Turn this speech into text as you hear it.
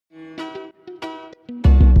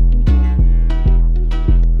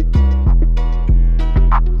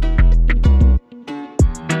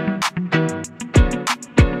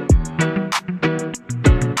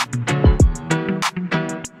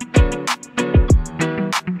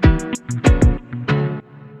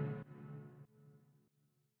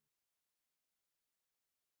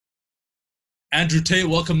Andrew Tate,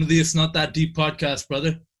 welcome to the It's Not That Deep podcast,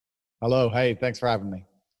 brother. Hello. Hey, thanks for having me.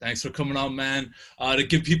 Thanks for coming on, man. To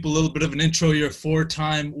give people a little bit of an intro, you're a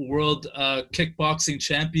four-time world kickboxing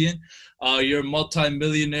champion. You're a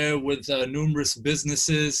multi-millionaire with numerous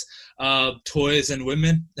businesses, toys, and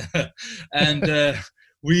women. And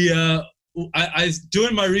I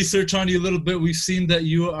doing my research on you a little bit. We've seen that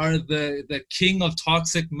you are the king of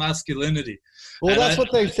toxic masculinity. Well, that's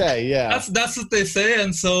what they say, yeah. That's what they say,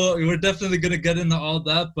 and so we're definitely going to get into all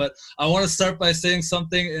that. But I want to start by saying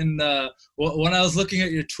something. When I was looking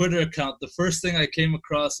at your Twitter account, the first thing I came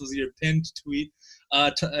across was your pinned tweet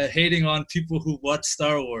hating on people who watch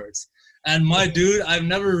Star Wars. And my dude, I've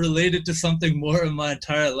never related to something more in my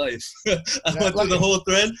entire life. I went through the whole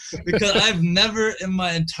thread because I've never in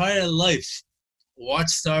my entire life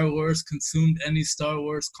watched Star Wars, consumed any Star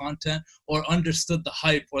Wars content, or understood the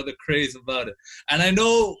hype or the craze about it. And I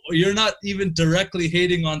know you're not even directly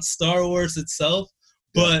hating on Star Wars itself,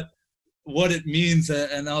 but what it means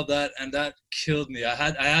and all that, and that killed me. I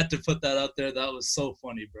had to put that out there. That was so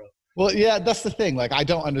funny, bro. Well, yeah, that's the thing. Like, I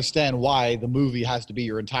don't understand why the movie has to be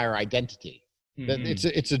your entire identity. Mm-hmm.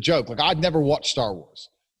 It's a joke. Like, I've never watched Star Wars,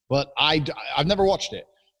 but I've never watched it.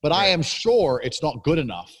 But I am sure it's not good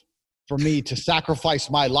enough for me to sacrifice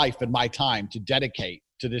my life and my time to dedicate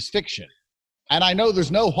to this fiction. And I know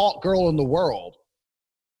there's no hot girl in the world,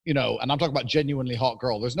 and I'm talking about genuinely hot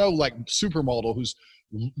girl. There's no like supermodel who's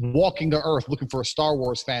walking the earth looking for a Star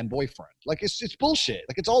Wars fan boyfriend. Like, it's bullshit.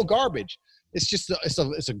 Like, it's all garbage. It's just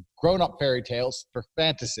it's a grown-up fairy tale for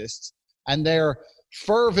fantasists, and their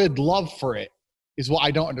fervid love for it is what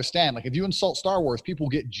I don't understand. Like, if you insult Star Wars, people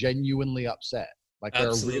get genuinely upset. Like,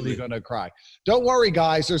 they're really going to cry. Don't worry,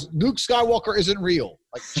 guys. Luke Skywalker isn't real.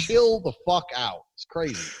 Like, chill the fuck out. It's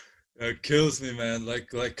crazy. It kills me, man. Like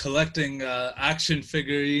collecting action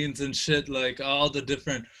figurines and shit, like all the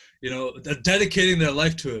different, dedicating their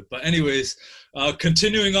life to it. But anyways,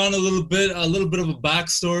 continuing on a little bit of a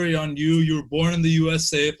backstory on you. You were born in the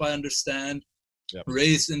USA, if I understand,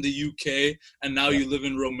 raised in the UK, and now you live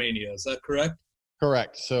in Romania. Is that correct?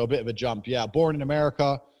 Correct. So a bit of a jump. Yeah, born in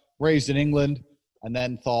America, raised in England. And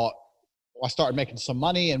then I started making some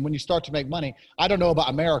money. And when you start to make money, I don't know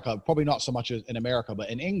about America, probably not so much as in America,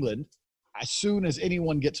 but in England, as soon as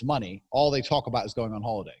anyone gets money, all they talk about is going on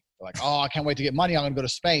holiday. They're like, oh, I can't wait to get money. I'm going to go to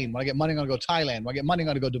Spain. When I get money, I'm going to go to Thailand. When I get money, I'm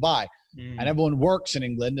going to go to Dubai. And everyone works in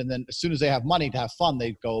England. And then as soon as they have money to have fun,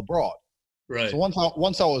 they go abroad. Right. So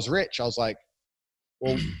once I was rich, I was like,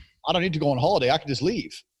 well, I don't need to go on holiday. I can just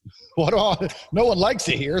leave. No one likes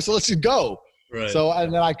it here, so let's just go. Right. So,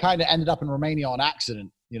 and then I kind of ended up in Romania on accident.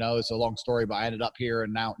 It's a long story, but I ended up here,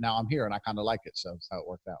 and now I'm here, and I kind of like it. So that's how it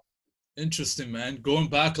worked out. Interesting, man. Going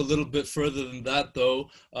back a little bit further than that, though,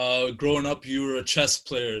 growing up, you were a chess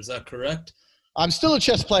player. Is that correct? I'm still a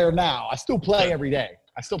chess player now. I still play every day.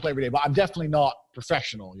 But I'm definitely not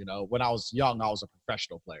professional. When I was young, I was a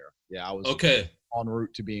professional player. Yeah, I was en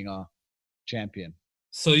route to being a champion.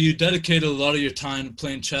 So you dedicated a lot of your time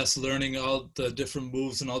playing chess, learning all the different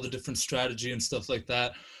moves and all the different strategy and stuff like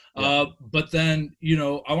that. Yeah. But then,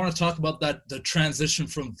 I want to talk about the transition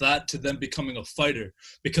from that to then becoming a fighter,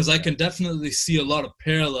 because I can definitely see a lot of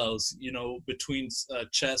parallels, between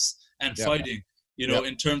chess and fighting,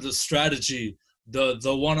 in terms of strategy, the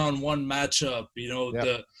one-on-one matchup,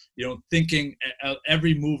 thinking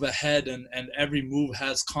every move ahead and every move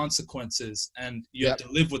has consequences, and you have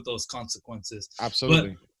to live with those consequences. Absolutely.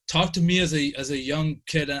 But talk to me as a young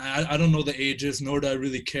kid, and I don't know the ages, nor do I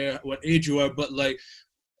really care what age you are, but like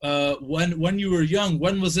when you were young,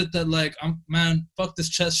 when was it that like, fuck this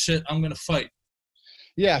chess shit, I'm gonna fight?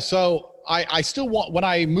 Yeah, so I still when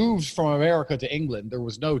I moved from America to England, there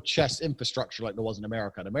was no chess infrastructure like there was in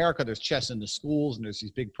America. In America, there's chess in the schools, and there's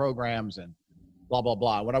these big programs and blah, blah,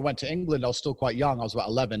 blah. When I went to England, I was still quite young. I was about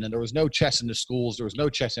 11, and there was no chess in the schools. There was no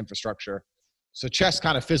chess infrastructure. So chess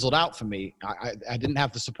kind of fizzled out for me. I didn't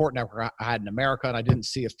have the support network I had in America, and I didn't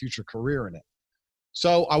see a future career in it.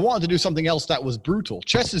 So I wanted to do something else that was brutal.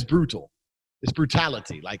 Chess is brutal. It's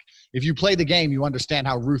brutality. Like, if you play the game, you understand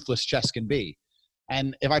how ruthless chess can be.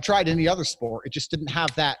 And if I tried any other sport, it just didn't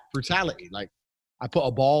have that brutality. Like, I put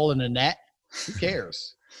a ball in a net. Who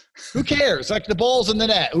cares? Who cares? Like, the ball's in the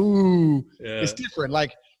net. Ooh, It's different.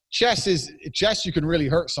 Like, chess, you can really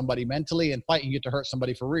hurt somebody mentally, and fighting, you get to hurt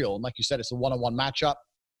somebody for real. And like you said, it's a one-on-one matchup.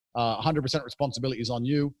 100% responsibility is on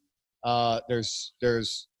you.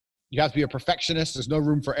 You have to be a perfectionist. There's no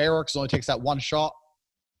room for error because it only takes that one shot.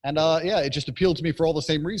 And it just appealed to me for all the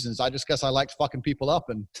same reasons. I just guess I liked fucking people up,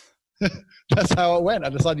 and that's how it went. I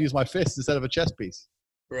decided to use my fist instead of a chess piece.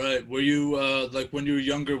 Right. Were you like, when you were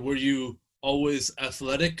younger, were you always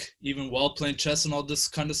athletic, even while playing chess and all this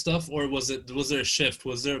kind of stuff? Or was there a shift?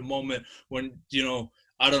 Was there a moment when,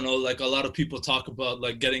 I don't know, like a lot of people talk about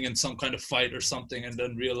like getting in some kind of fight or something and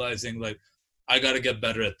then realizing like, I got to get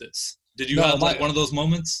better at this. Did you have like one of those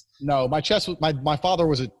moments? No, my father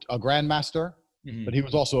was a grandmaster, Mm-hmm. but he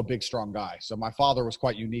was also a big, strong guy. So my father was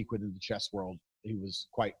quite unique within the chess world. He was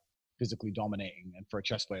quite physically dominating, and for a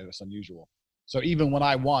chess player, that's unusual. So even when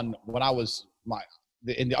I won, when I was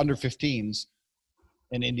in the under 15s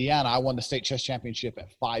in Indiana, I won the state chess championship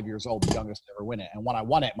at 5 years old, the youngest to ever win it. And when I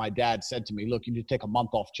won it, my dad said to me, look, you need to take a month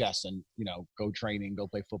off chess and, go training, go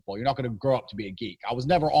play football. You're not going to grow up to be a geek. I was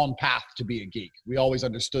never on path to be a geek. We always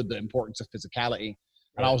understood the importance of physicality,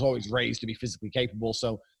 and I was always raised to be physically capable.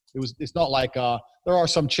 So it's not like there are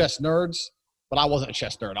some chess nerds, but I wasn't a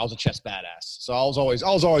chess nerd. I was a chess badass. So I was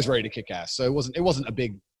always ready to kick ass. So it wasn't a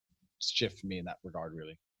big shift for me in that regard,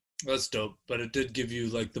 really. That's dope. But it did give you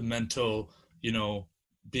like the mental,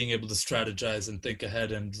 being able to strategize and think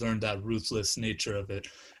ahead and learn that ruthless nature of it.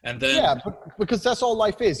 And then because that's all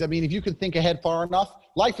life is. I mean, if you can think ahead far enough,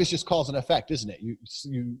 life is just cause and effect, isn't it?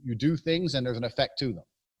 You do things and there's an effect to them.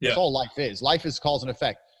 That's all life is. Life is cause and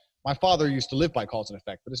effect. My father used to live by cause and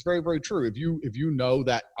effect, but it's very, very true. If you know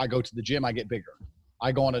that I go to the gym, I get bigger.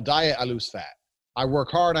 I go on a diet, I lose fat. I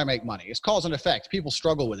work hard, I make money. It's cause and effect. People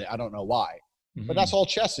struggle with it. I don't know why. Mm-hmm. But that's all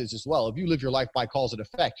chess is as well. If you live your life by cause and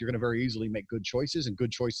effect, you're going to very easily make good choices, and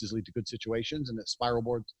good choices lead to good situations, and it spiral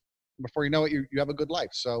boards. Before you know it, you have a good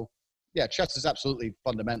life. So, yeah, chess is absolutely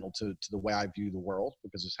fundamental to the way I view the world,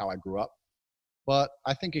 because it's how I grew up. But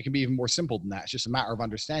I think it can be even more simple than that. It's just a matter of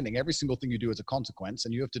understanding every single thing you do is a consequence,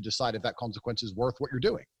 and you have to decide if that consequence is worth what you're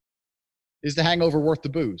doing. Is the hangover worth the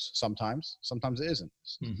booze? Sometimes it isn't.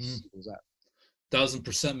 It's simple as that.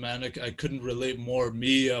 1,000%, man. I couldn't relate more.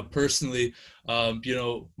 Me personally,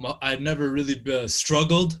 I'd never really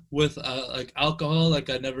struggled with like alcohol. Like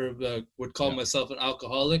I never would call myself an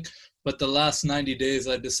alcoholic. But the last 90 days,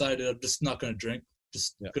 I decided I'm just not going to drink.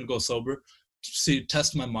 Just going to go sober.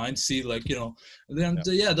 Test my mind. See, like, and then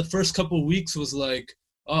the first couple of weeks was like,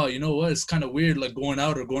 oh, you know what? It's kind of weird, like going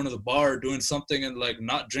out or going to the bar or doing something and like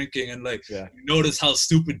not drinking, and like you notice how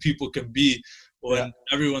stupid people can be when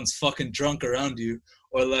everyone's fucking drunk around you,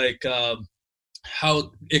 or like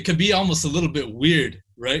how it can be almost a little bit weird,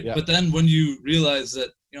 right? But then when you realize that,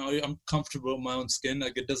 I'm comfortable in my own skin,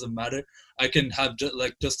 like it doesn't matter. I can have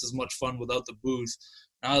just as much fun without the booze.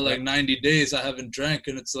 Now, like 90 days I haven't drank,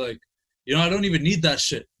 and it's like, I don't even need that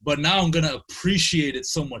shit. But now I'm going to appreciate it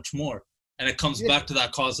so much more. And it comes back to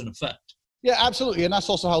that cause and effect. Yeah, absolutely. And that's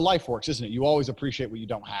also how life works, isn't it? You always appreciate what you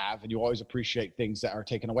don't have, and you always appreciate things that are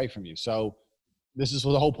taken away from you. So this is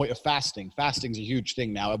the whole point of fasting. Fasting's a huge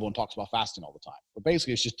thing now. Everyone talks about fasting all the time. But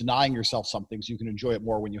basically, it's just denying yourself something so you can enjoy it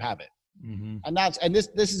more when you have it. Mm-hmm. And this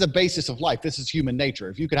is a basis of life. This is human nature.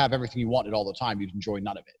 If you could have everything you wanted all the time, you'd enjoy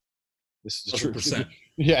none of it. This is the truth.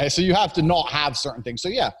 Yeah, so you have to not have certain things. So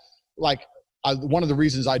yeah, like one of the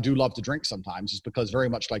reasons I do love to drink sometimes is because, very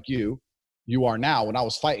much like you are now, when I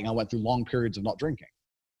was fighting, I went through long periods of not drinking.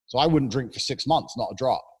 So I wouldn't drink for 6 months, not a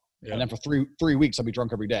drop. Yeah. And then for three weeks, I'd be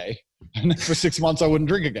drunk every day. And then for 6 months, I wouldn't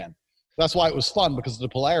drink again. That's why it was fun, because of the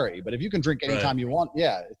polarity. But if you can drink anytime you want,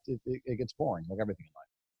 it gets boring, like everything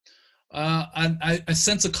in life. And I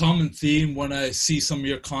sense a common theme when I see some of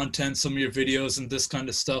your content, some of your videos and this kind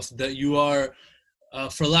of stuff, that you are,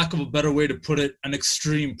 for lack of a better way to put it, an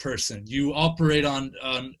extreme person. You operate on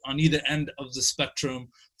either end of the spectrum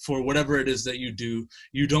for whatever it is that you do.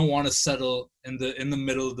 You don't want to settle in the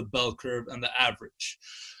middle of the bell curve and the average.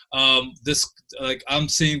 I'm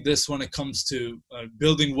seeing this when it comes to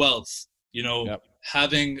building wealth,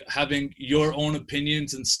 having your own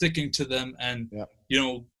opinions and sticking to them, and,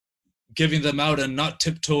 giving them out and not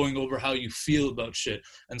tiptoeing over how you feel about shit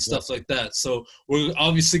and stuff like that. So we're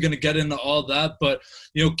obviously going to get into all that, but,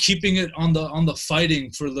 keeping it on the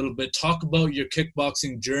fighting for a little bit, talk about your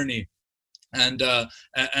kickboxing journey and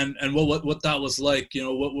what that was like,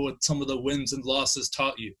 what some of the wins and losses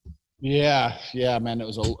taught you. Yeah, man, it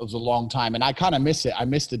was a long time, and I kind of miss it. I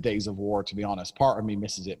miss the days of war, to be honest. Part of me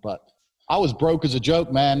misses it, but I was broke as a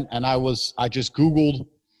joke, man. And I just Googled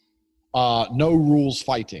no rules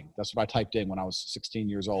fighting. That's what I typed in when I was 16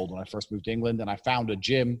 years old, when I first moved to England. And I found a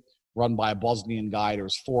gym run by a Bosnian guy. There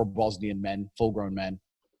was 4 Bosnian men, full-grown men.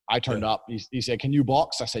 I turned up. He said, "Can you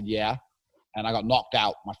box?" I said, "Yeah." And I got knocked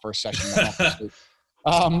out my first session.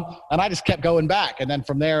 And I just kept going back. And then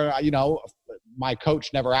from there, my coach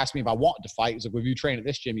never asked me if I wanted to fight. He's like, "If you train at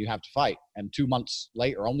this gym, you have to fight." And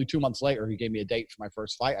only 2 months later, he gave me a date for my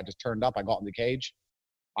first fight. I just turned up. I got in the cage.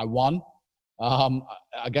 I won.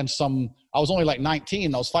 against I was only like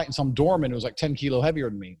 19. I was fighting some doorman who was like 10 kilo heavier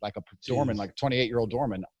than me, like a doorman, like a 28-year-old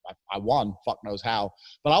doorman. I won, fuck knows how.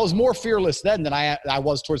 But I was more fearless then than I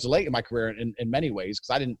was towards the late in my career in many ways,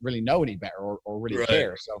 because I didn't really know any better or really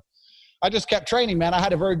care. So I just kept training, man. I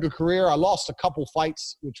had a very good career. I lost a couple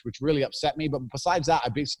fights, which really upset me. But besides that, I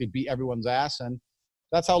basically beat everyone's ass. And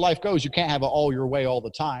that's how life goes. You can't have it all your way all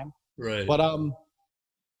the time. Right. But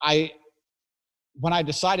when I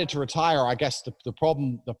decided to retire, I guess the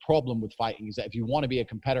problem with fighting is that if you want to be a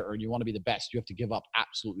competitor and you want to be the best, you have to give up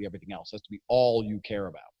absolutely everything else. It has to be all you care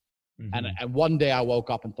about. Mm-hmm. And one day I woke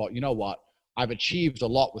up and thought, you know what? I've achieved a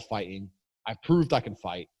lot with fighting. I've proved I can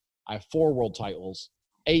fight. I have 4 world titles,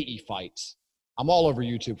 80 fights. I'm all over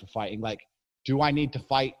YouTube for fighting. Like, do I need to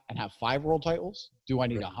fight and have 5 world titles? Do I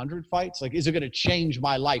need 100 fights? Like, is it going to change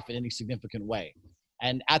my life in any significant way?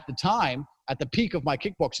 And at the time, at the peak of my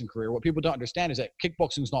kickboxing career, what people don't understand is that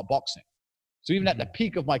kickboxing is not boxing. So even at the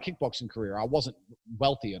peak of my kickboxing career, I wasn't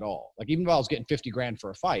wealthy at all. Like, even if I was getting 50 grand for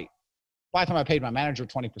a fight, by the time I paid my manager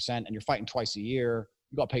 20% and you're fighting twice a year,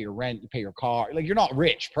 you got to pay your rent, you pay your car. Like, you're not a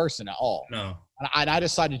rich person at all. No. And I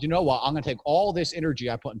decided, you know what? I'm going to take all this energy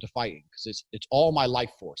I put into fighting, because it's all my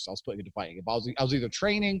life force I was putting into fighting. If I was either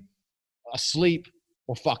training, asleep,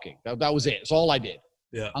 or fucking. That was it. It's all I did.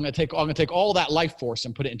 Yeah. I'm gonna take all that life force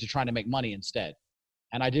and put it into trying to make money instead.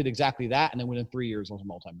 And I did exactly that. And then within 3 years, I was a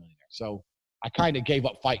multimillionaire. So I kind of gave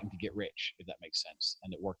up fighting to get rich, if that makes sense.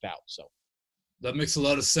 And it worked out. So that makes a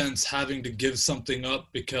lot of sense, having to give something up,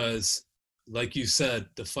 because like you said,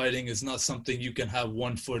 the fighting is not something you can have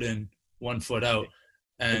 1 foot in, 1 foot out.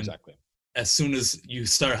 And exactly. As soon as you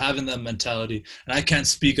start having that mentality, and I can't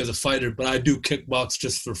speak as a fighter, but I do kickbox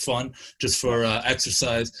just for fun, just for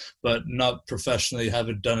exercise, but not professionally.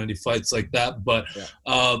 Haven't done any fights like that. But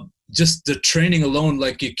just the training alone,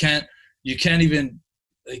 like you can't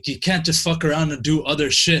just fuck around and do other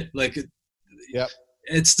shit. Like,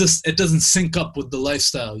 it's just, it doesn't sync up with the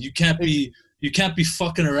lifestyle. You can't be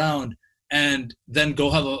fucking around and then go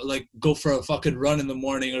for a fucking run in the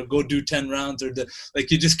morning, or go do 10 rounds, or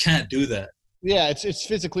you just can't do that. Yeah, it's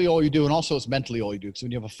physically all you do, and also it's mentally all you do. Because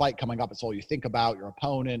when you have a fight coming up, it's all you think about, your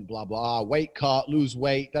opponent, blah, blah, weight cut, lose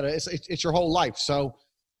weight. It's your whole life. So,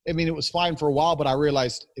 I mean, it was fine for a while, but I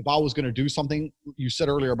realized if I was going to do something, you said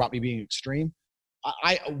earlier about me being extreme,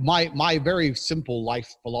 my very simple life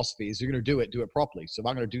philosophy is, you're going to do it properly. So if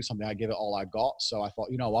I'm going to do something, I give it all I've got. So I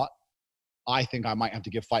thought, you know what? I think I might have to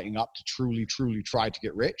give fighting up to truly, truly try to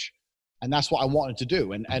get rich. And that's what I wanted to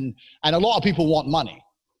do. And a lot of people want money,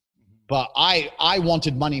 but I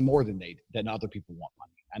wanted money more than other people want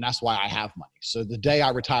money. And that's why I have money. So the day I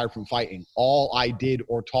retired from fighting, all I did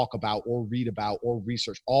or talk about or read about or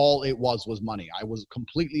research, all it was money. I was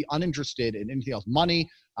completely uninterested in anything else. Money,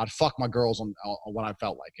 I'd fuck my girls on when I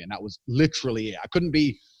felt like it. And that was literally it. I couldn't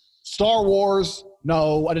be Star Wars.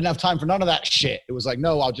 No, I didn't have time for none of that shit. It was like,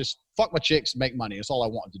 no, I'll just fuck my chicks, make money. That's all I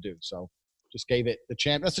wanted to do. So just gave it the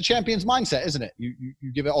champ. That's the champion's mindset, isn't it? You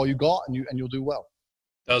give it all you got, and you'll do well.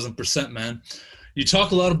 1000%, man. You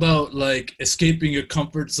talk a lot about like escaping your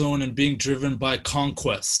comfort zone and being driven by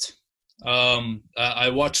conquest.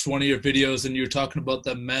 I watched one of your videos, and you were talking about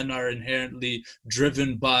that men are inherently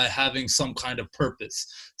driven by having some kind of purpose,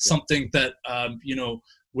 something that,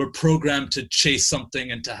 we're programmed to chase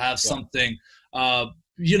something and to have something,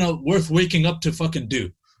 worth waking up to fucking do.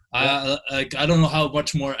 I don't know how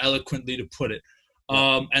much more eloquently to put it.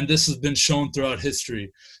 And this has been shown throughout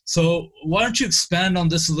history. So why don't you expand on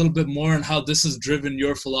this a little bit more, and how this has driven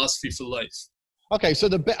your philosophy for life? Okay, so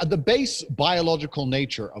the base biological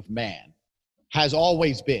nature of man has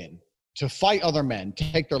always been to fight other men,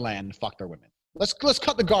 take their land, and fuck their women. Let's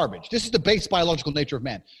cut the garbage. This is the base biological nature of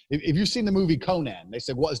man. If you've seen the movie Conan, they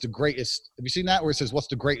said, what is the greatest, have you seen that, where it says, what's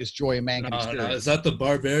the greatest joy a man can experience? No. Is that the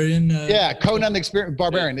barbarian? Yeah, Conan the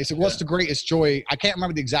Barbarian. They said, what's the greatest joy? I can't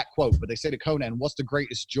remember the exact quote, but they say to Conan, what's the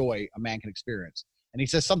greatest joy a man can experience? And he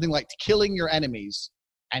says something like killing your enemies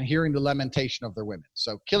and hearing the lamentation of their women.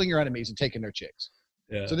 So killing your enemies and taking their chicks.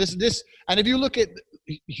 Yeah. So this, and if you look at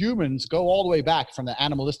humans, go all the way back from the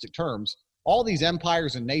animalistic terms, all these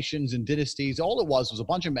empires and nations and dynasties, all it was a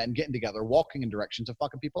bunch of men getting together, walking in directions of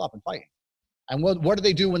fucking people up and fighting. And what did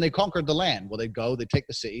they do when they conquered the land? Well, they'd take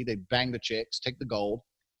the city, they'd bang the chicks, take the gold.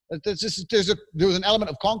 There was an element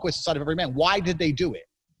of conquest inside of every man. Why did they do it?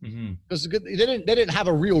 Because they didn't have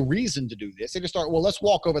a real reason to do this. They just start, well, let's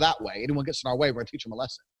walk over that way. Anyone gets in our way, we're going to teach them a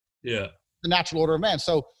lesson. Yeah. The natural order of man.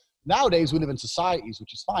 So nowadays we live in societies,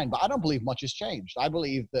 which is fine, but I don't believe much has changed. I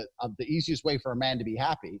believe that the easiest way for a man to be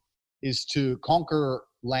happy is to conquer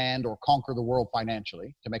land or conquer the world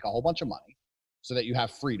financially, to make a whole bunch of money so that you have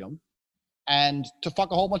freedom, and to fuck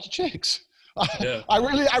a whole bunch of chicks. Yeah. I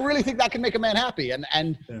really think that can make a man happy.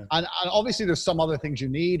 And obviously there's some other things you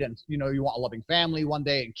need, and you want a loving family one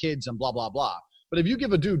day and kids and blah, blah, blah. But if you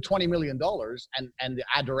give a dude $20 million and the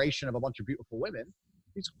adoration of a bunch of beautiful women,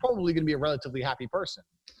 he's probably going to be a relatively happy person,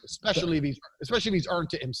 especially if he's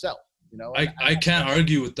earned it himself. I can't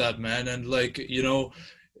argue with that, man. And like,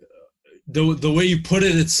 the way you put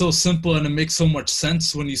it, it's so simple and it makes so much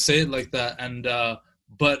sense when you say it like that. And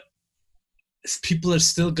but people are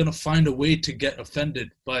still gonna find a way to get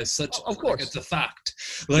offended by such. Of course, like, it's a fact.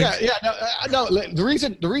 Like, no. The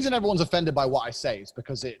reason everyone's offended by what I say is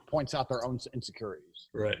because it points out their own insecurities.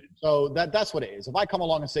 Right. So that's what it is. If I come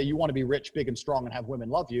along and say you want to be rich, big, and strong, and have women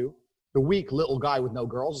love you, the weak little guy with no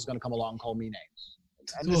girls is going to come along and call me names.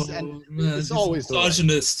 And it's always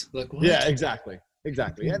misogynist. Like, what? Yeah, exactly.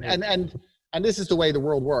 And this is the way the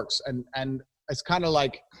world works. And it's kind of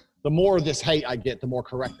like the more of this hate I get, the more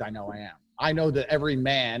correct I know I am. I know that every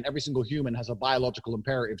single human has a biological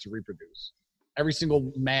imperative to reproduce. Every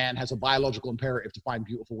single man has a biological imperative to find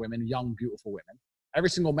beautiful women, young, beautiful women. Every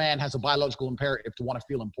single man has a biological imperative to want to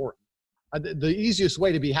feel important. The easiest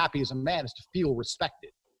way to be happy as a man is to feel respected.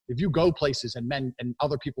 If you go places and men and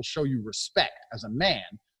other people show you respect as a man,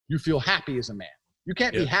 you feel happy as a man. You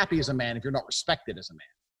can't be happy as a man if you're not respected as a man.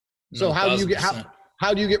 So how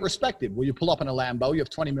do you get respected? Well, you pull up in a Lambo, you have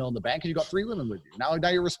 20 mil in the bank, and you got 3 women with you. Now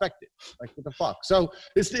you're respected. Like, what the fuck? So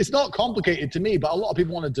it's not complicated to me, but a lot of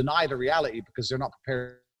people want to deny the reality because they're not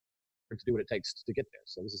prepared to do what it takes to get there.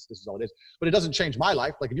 So this is all it is. But it doesn't change my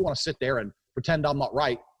life. Like, if you want to sit there and pretend I'm not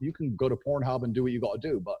right, you can go to Pornhub and do what you got to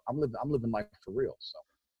do. But I'm living life for real. So.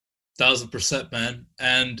 1000%, man.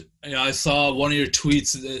 And I saw one of your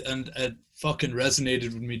tweets and it fucking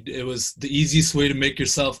resonated with me. It was the easiest way to make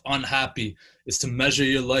yourself unhappy is to measure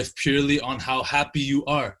your life purely on how happy you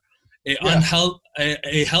are. A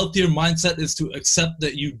healthier mindset is to accept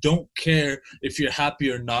that you don't care if you're happy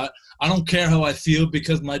or not. I don't care how I feel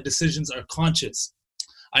because my decisions are conscious.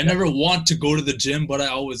 I never want to go to the gym, but I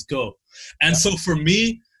always go. And so for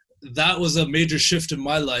me, that was a major shift in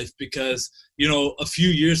my life because, a few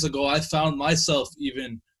years ago, I found myself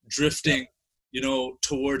even drifting,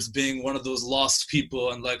 towards being one of those lost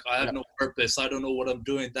people and like, I have no purpose. I don't know what I'm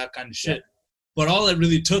doing, that kind of shit. But all it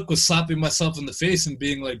really took was slapping myself in the face and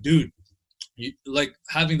being like, dude, like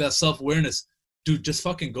having that self-awareness, dude, just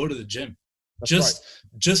fucking go to the gym.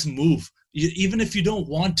 Just move. Even if you don't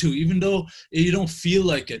want to, even though you don't feel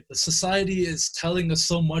like it, society is telling us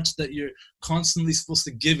so much that you're constantly supposed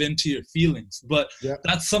to give into your feelings. But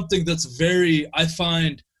that's something that's very, I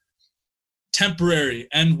find, temporary.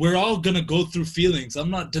 And we're all going to go through feelings.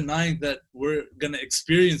 I'm not denying that we're going to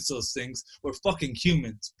experience those things. We're fucking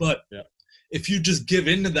humans. But if you just give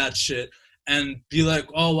into that shit and be like,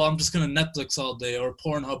 oh, well, I'm just going to Netflix all day or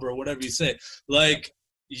Pornhub or whatever you say, like,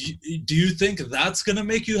 do you think that's going to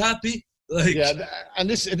make you happy? Like, and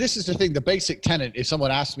this is the thing. The basic tenet, if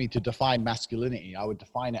someone asked me to define masculinity, I would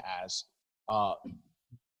define it as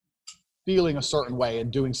feeling a certain way and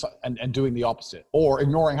doing the opposite, or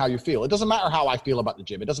ignoring how you feel. It doesn't matter how I feel about the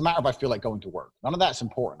gym. It doesn't matter if I feel like going to work. None of that's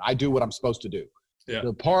important. I do what I'm supposed to do. Yeah.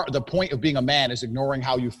 The point of being a man is ignoring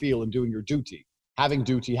how you feel and doing your duty,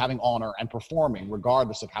 having honor, and performing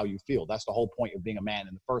regardless of how you feel. That's the whole point of being a man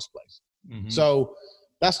in the first place. Mm-hmm. So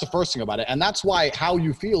that's the first thing about it. And that's why how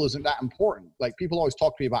you feel isn't that important. Like, people always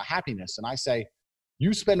talk to me about happiness, and I say,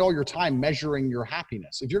 you spend all your time measuring your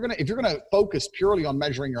happiness. If you're gonna focus purely on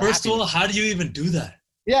measuring your happiness. First of all, how do you even do that?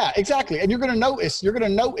 Yeah, exactly. And you're gonna notice you're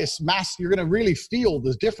gonna really feel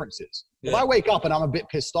the differences. Yeah. If I wake up and I'm a bit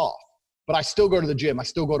pissed off, but I still go to the gym, I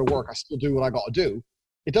still go to work, I still do what I gotta do,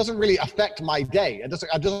 it doesn't really affect my day. It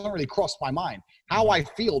doesn't really cross my mind. How I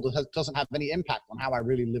feel doesn't have any impact on how I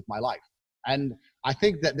really live my life. And I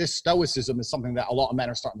think that this stoicism is something that a lot of men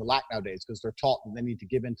are starting to lack nowadays because they're taught that they need to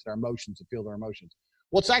give into their emotions and feel their emotions.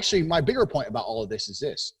 What's actually my bigger point about all of this is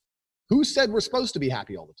this. Who said we're supposed to be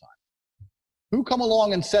happy all the time? Who come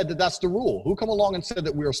along and said that that's the rule? Who come along and said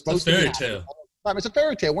that we're supposed to be happy? It's a fairy tale. It's a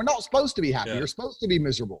fairy tale. We're not supposed to be happy. You're supposed to be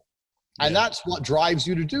miserable. And that's what drives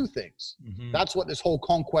you to do things. Mm-hmm. That's what this whole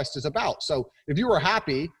conquest is about. So if you were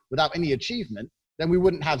happy without any achievement, then we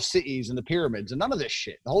wouldn't have cities and the pyramids and none of this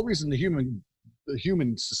shit. The whole reason the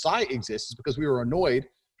human society exists is because we were annoyed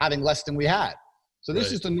having less than we had. So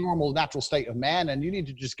this is the normal, natural state of man, and you need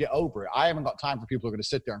to just get over it. I haven't got time for people who are going to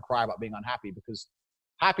sit there and cry about being unhappy, because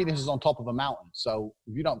happiness is on top of a mountain. So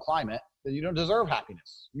if you don't climb it, then you don't deserve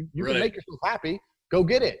happiness. You can make yourself happy. Go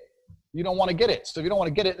get it. You don't want to get it. So if you don't want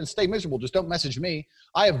to get it, then stay miserable. Just don't message me.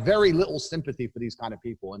 I have very little sympathy for these kind of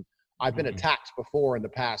people. And I've been attacked before in the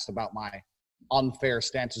past about my unfair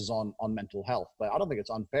stances on mental health, but I don't think it's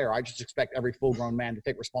unfair. I just expect every full-grown man to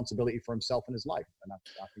take responsibility for himself and his life, and I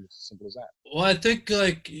think it's as simple as that. Well, I think,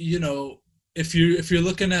 like, you know, if you're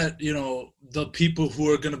looking at, you know, the people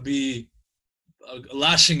who are going to be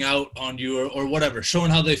lashing out on you or whatever,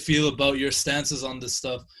 showing how they feel about your stances on this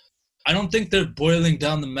stuff, I don't think they're boiling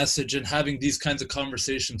down the message and having these kinds of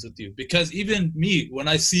conversations with you. Because even me, when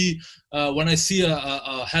I see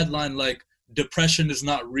a headline like "depression is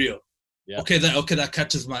not real," okay, that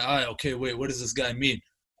catches my eye. Okay, wait, what does this guy mean?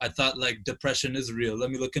 I thought, like, depression is real. Let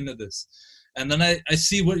me look into this. And then I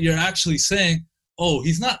see what you're actually saying. Oh,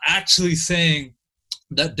 he's not actually saying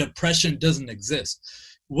that depression doesn't exist.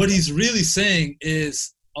 What he's really saying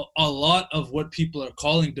is a lot of what people are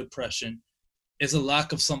calling depression is a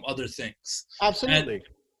lack of some other things. Absolutely.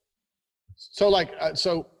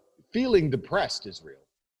 So feeling depressed is real,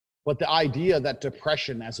 but the idea that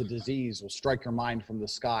depression as a disease will strike your mind from the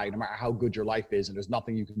sky, no matter how good your life is, and there's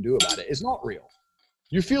nothing you can do about it, is not real.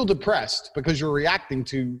 You feel depressed because you're reacting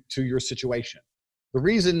to your situation. The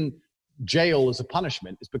reason jail is a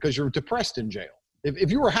punishment is because you're depressed in jail.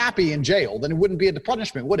 If you were happy in jail, then it wouldn't be a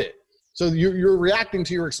punishment, would it? So you're reacting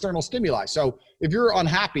to your external stimuli. So if you're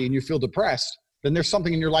unhappy and you feel depressed, then there's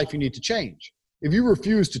something in your life you need to change. If you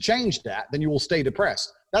refuse to change that, then you will stay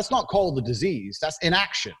depressed. That's not called a disease. That's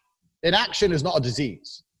inaction. Inaction is not a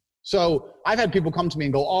disease. So I've had people come to me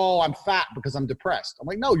and go, "Oh, I'm fat because I'm depressed." I'm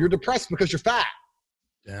like, "No, you're depressed because you're fat."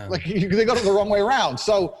 Yeah. Like, they got it the wrong way around.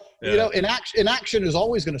 So, you know, inaction is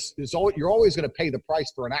always going to, you're always going to pay the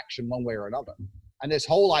price for an action one way or another. And this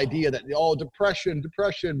whole idea that, oh, depression,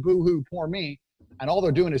 boo-hoo, poor me. And all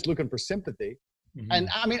they're doing is looking for sympathy. Mm-hmm. And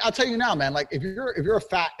I mean, I'll tell you now, man, like if you're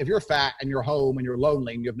fat and you're home and you're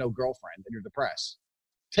lonely and you have no girlfriend and you're depressed,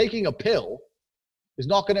 taking a pill is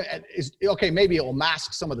not going to, okay, maybe it will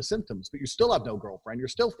mask some of the symptoms, but you still have no girlfriend. You're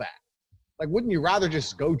still fat. Like, wouldn't you rather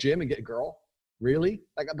just go gym and get a girl? Really?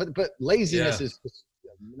 Like, but laziness is,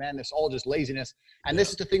 man, it's all just laziness. And this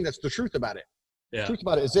is the thing that's the truth about it. The truth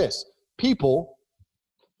about it is this: people,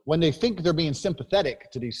 when they think they're being sympathetic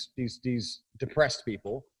to these depressed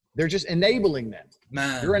people, they're just enabling them.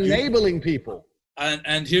 Man, you're enabling people.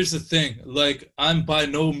 And here's the thing: like, I'm by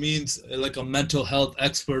no means like a mental health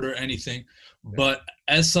expert or anything, but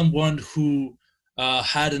as someone who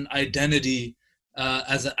had an identity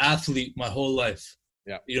as an athlete my whole life.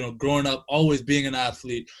 Yeah. You know, growing up, always being an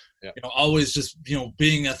athlete, you know, always just, you know,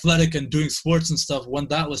 being athletic and doing sports and stuff. When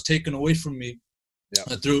that was taken away from me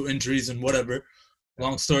through injuries and whatever,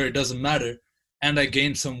 long story, it doesn't matter. And I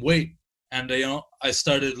gained some weight and, you know, I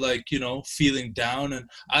started, like, you know, feeling down. And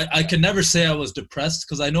I can never say I was depressed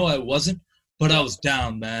because I know I wasn't, but I was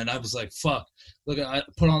down, man. I was like, fuck, look, I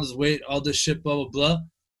put on this weight, all this shit, blah, blah, blah.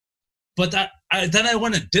 But then I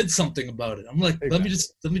went and did something about it. I'm like, let me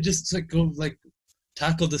just like go, like,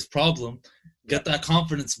 tackle this problem, get that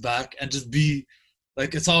confidence back, and just be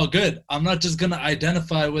like, it's all good. I'm not just gonna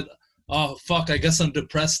identify with, oh fuck, I guess I'm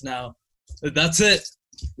depressed now. That's it.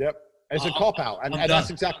 Yep. It's a cop out, and that's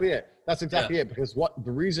exactly it. That's exactly it. Because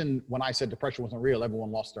the reason when I said depression wasn't real, everyone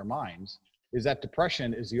lost their minds, is that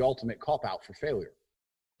depression is the ultimate cop out for failure.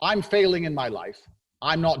 I'm failing in my life.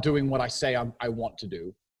 I'm not doing what I say I want to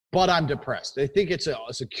do, but I'm depressed. They think it's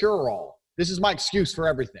a cure-all. This is my excuse for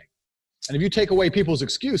everything. And if you take away people's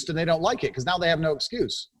excuse, then they don't like it because now they have no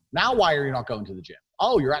excuse. Now, why are you not going to the gym?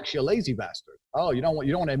 Oh, you're actually a lazy bastard. Oh, you don't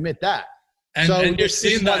want to admit that. And you're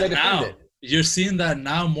seeing that now. You're seeing that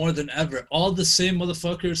now more than ever. All the same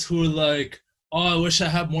motherfuckers who are like, oh, I wish I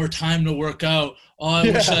had more time to work out. Oh, I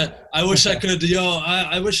wish I could,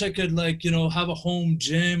 I wish I could, like, you know, have a home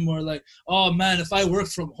gym, or like, oh man, if I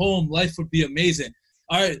worked from home, life would be amazing.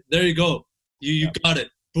 All right, there you go. You got it.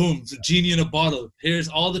 Boom, it's a genie in a bottle. Here's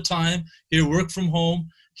all the time. Here, work from home.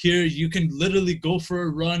 Here, you can literally go for a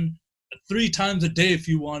run 3 times a day if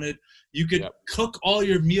you wanted. You could cook all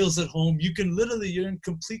your meals at home. You can literally, you're in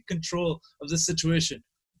complete control of this situation.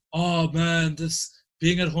 Oh man, this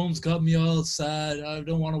being at home's got me all sad. I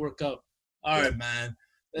don't want to work out. All right, man.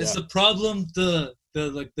 It's the problem, the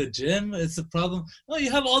gym. It's the problem. No,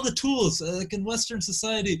 you have all the tools, like in Western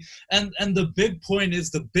society. And the big point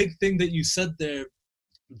is, the big thing that you said there,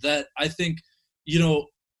 that I think, you know,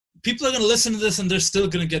 people are going to listen to this and they're still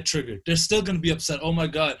going to get triggered. They're still going to be upset. Oh my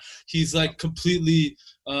God, he's like completely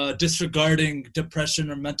disregarding depression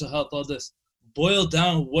or mental health, all this. Boil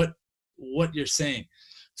down what you're saying.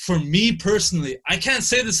 For me personally, I can't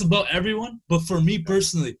say this about everyone, but for me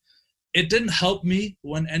personally, it didn't help me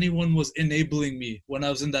when anyone was enabling me when I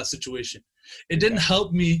was in that situation. It didn't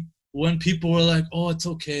help me when people were like, oh, it's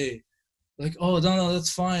okay. Like, oh, no,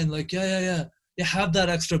 that's fine. Like, yeah. You have that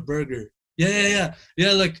extra burger. Yeah,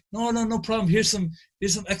 like, no problem. Here's some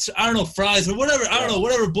extra, I don't know, fries or whatever. I don't know,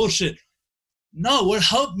 whatever bullshit. No, what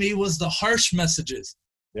helped me was the harsh messages.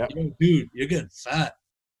 Yeah. Yo, dude, you're getting fat.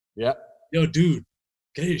 Yeah. Yo, dude,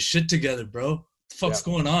 get your shit together, bro. What the fuck's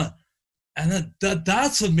going on? And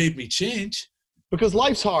that's what made me change. Because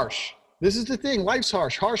life's harsh. This is the thing. Life's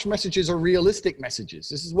harsh. Harsh messages are realistic messages.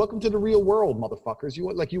 This is welcome to the real world, motherfuckers. You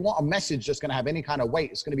want a message that's going to have any kind of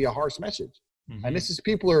weight. It's going to be a harsh message. Mm-hmm. And this is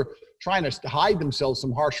people are trying to hide themselves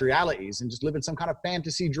from harsh realities and just live in some kind of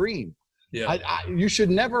fantasy dream. Yeah. You should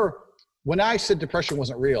never. When I said depression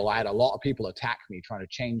wasn't real, I had a lot of people attack me trying to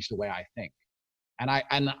change the way I think. And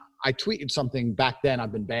I tweeted something back then.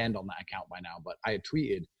 I've been banned on that account by now, but I had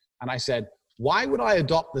tweeted and I said, why would I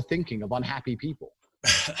adopt the thinking of unhappy people?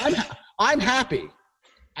 I'm happy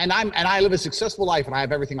and I live a successful life and I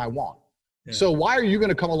have everything I want. Yeah. So why are you going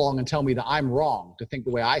to come along and tell me that I'm wrong to think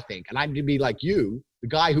the way I think? And I'm going to be like you, the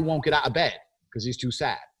guy who won't get out of bed because he's too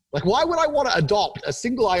sad. Like, why would I want to adopt a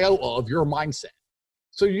single iota of your mindset?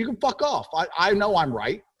 So you can fuck off. I know I'm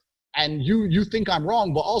right. And you think I'm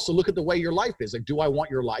wrong, but also look at the way your life is. Like, do I want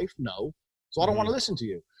your life? No. So I don't want to listen to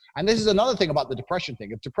you. And this is another thing about the depression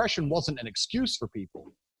thing. If depression wasn't an excuse for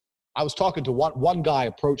people, I was talking to one guy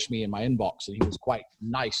approached me in my inbox and he was quite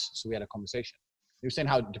nice. So we had a conversation. He was saying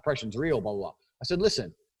how depression's real, blah, blah, blah. I said,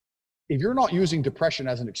 listen, if you're not using depression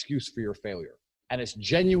as an excuse for your failure and it's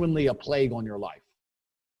genuinely a plague on your life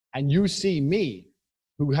and you see me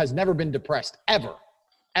who has never been depressed ever,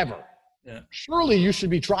 surely you should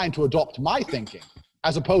be trying to adopt my thinking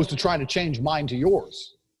as opposed to trying to change mine to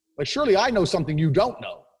yours. Like, surely I know something you don't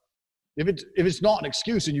know. If it's not an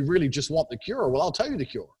excuse and you really just want the cure, well, I'll tell you the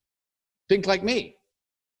cure. Think like me.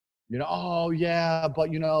 Oh yeah,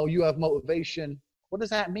 but you have motivation. What does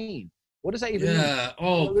that mean? What does that even mean? Yeah.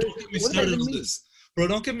 Oh, don't get me started on this. Bro,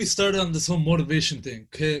 don't get me started on this whole motivation thing.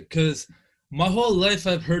 Because my whole life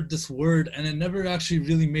I've heard this word and it never actually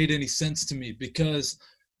really made any sense to me because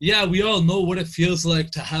yeah, we all know what it feels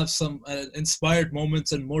like to have some inspired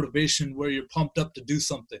moments and motivation where you're pumped up to do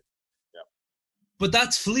something. Yeah. But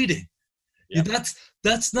that's fleeting. Yeah.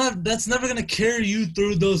 That's never gonna carry you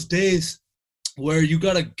through those days where you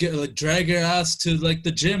gotta drag your ass to like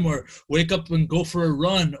the gym or wake up and go for a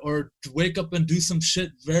run or wake up and do some shit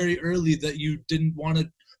very early that you didn't want to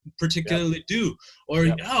particularly do. Or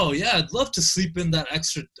oh yeah, I'd love to sleep in that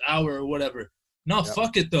extra hour or whatever. No,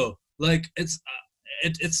 fuck it though. Like it's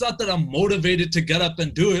not that I'm motivated to get up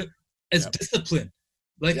and do it. It's discipline.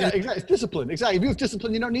 Like exactly. It's discipline. Exactly. If you have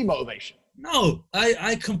discipline, you don't need motivation. No,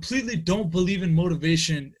 I completely don't believe in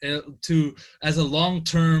motivation as a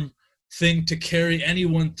long-term thing to carry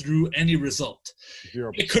anyone through any result.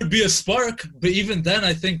 0%. It could be a spark, but even then,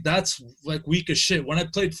 I think that's like weak as shit. When I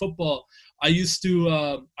played football, I used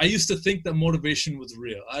to think that motivation was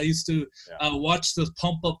real. I used to watch the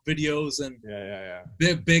pump up videos and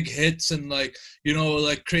big hits and like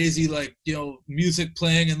crazy music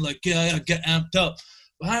playing and get amped up.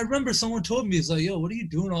 But I remember someone told me, it's like, yo, what are you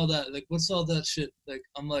doing all that? Like, what's all that shit? Like,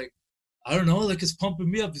 I'm like, I don't know. Like, it's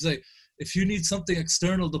pumping me up. He's like, if you need something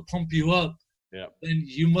external to pump you up, then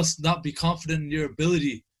you must not be confident in your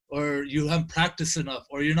ability or you haven't practiced enough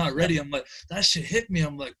or you're not ready. I'm like, that shit hit me.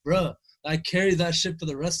 I'm like, bruh, I carry that shit for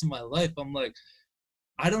the rest of my life. I'm like,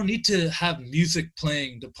 I don't need to have music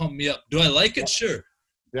playing to pump me up. Do I like it? Sure.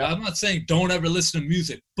 Yeah. I'm not saying don't ever listen to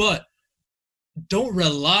music, but don't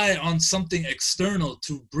rely on something external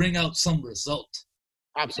to bring out some result.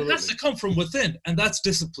 Absolutely. It has to come from within, and that's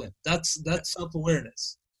discipline. That's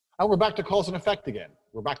self-awareness. And we're back to cause and effect again.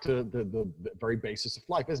 We're back to the very basis of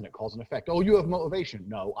life, isn't it? Cause and effect. Oh, you have motivation.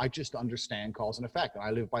 No, I just understand cause and effect. And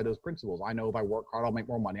I live by those principles. I know if I work hard, I'll make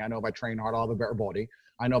more money. I know if I train hard, I'll have a better body.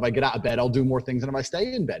 I know if I get out of bed, I'll do more things than if I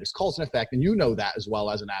stay in bed. It's cause and effect. And you know that as well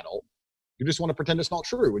as an adult. You just want to pretend it's not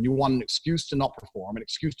true. And you want an excuse to not perform, an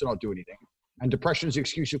excuse to not do anything. And depression is the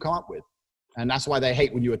excuse you come up with. And that's why they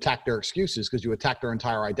hate when you attack their excuses, because you attack their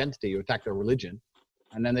entire identity, you attack their religion.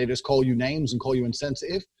 And then they just call you names and call you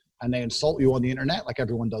insensitive. And they insult you on the internet like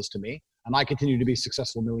everyone does to me. And I continue to be a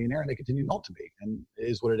successful millionaire and they continue not to be. And it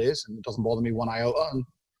is what it is. And it doesn't bother me one iota. And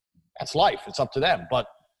that's life. It's up to them. But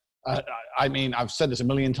I mean, I've said this a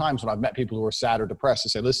million times when I've met people who are sad or depressed. I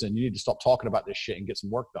say, listen, you need to stop talking about this shit and get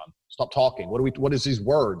some work done. Stop talking. What is these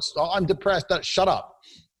words? Oh, I'm depressed. Shut up.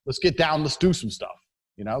 Let's get down. Let's do some stuff,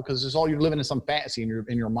 because it's all you're living in some fantasy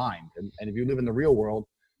in your mind. And if you live in the real world,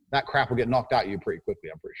 that crap will get knocked out of you pretty quickly.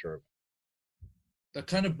 I'm pretty sure of it. That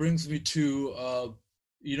kind of brings me to,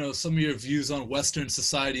 some of your views on Western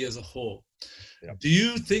society as a whole. Yeah. Do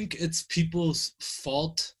you think it's people's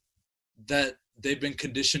fault that they've been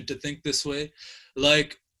conditioned to think this way?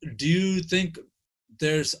 Like, do you think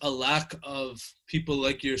there's a lack of people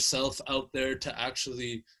like yourself out there to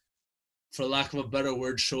actually, for lack of a better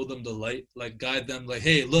word, show them the light, like guide them, like,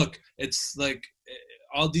 hey, look, it's like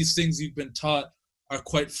all these things you've been taught are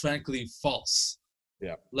quite frankly false.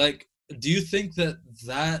 Yeah. Like, do you think that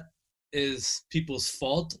that is people's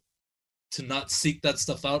fault to not seek that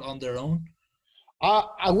stuff out on their own?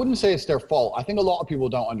 I wouldn't say it's their fault. I think a lot of people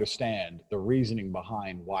don't understand the reasoning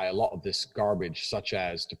behind why a lot of this garbage, such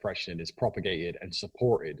as depression, is propagated and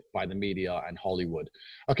supported by the media and Hollywood.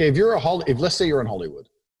 Okay, if let's say you're in Hollywood,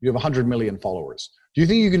 you have 100 million followers. Do you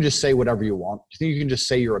think you can just say whatever you want? Do you think you can just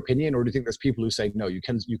say your opinion, or do you think there's people who say no? You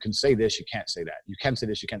can say this, you can't say that. You can say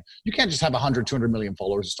this, you can't just have 100, 200 million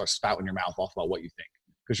followers and start spouting your mouth off about what you think,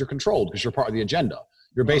 because you're controlled, because you're part of the agenda.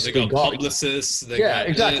 You're basically they got God. Publicists, they got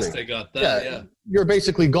exactly. This, they got that. Yeah. You're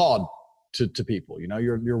basically God to people. You know,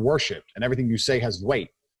 you're worshipped, and everything you say has weight.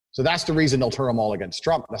 So that's the reason they'll turn them all against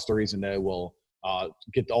Trump. That's the reason they will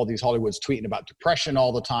get all these Hollywoods tweeting about depression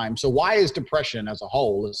all the time. So why is depression as a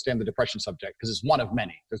whole, let's stay on the depression subject, because it's one of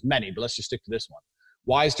many. There's many, but let's just stick to this one.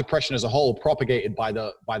 Why is depression as a whole propagated by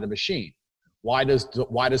the machine? Why does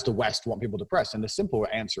the West want people depressed? And the simple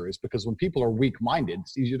answer is because when people are weak-minded,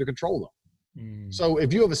 it's easier to control them. So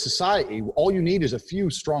if you have a society, all you need is a few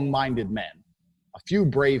strong-minded men, a few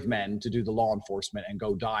brave men to do the law enforcement and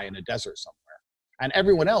go die in a desert somewhere. And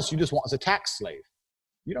everyone else you just want as a tax slave.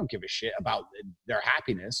 You don't give a shit about their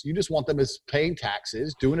happiness. You just want them as paying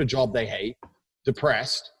taxes, doing a job they hate,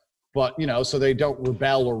 depressed, but, you know, so they don't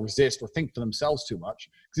rebel or resist or think for themselves too much.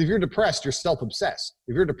 Because if you're depressed, you're self-obsessed.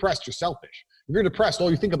 If you're depressed, you're selfish. If you're depressed,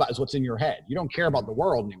 all you think about is what's in your head. You don't care about the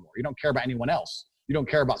world anymore. You don't care about anyone else. You don't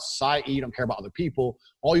care about society. You don't care about other people.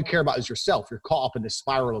 All you care about is yourself. You're caught up in this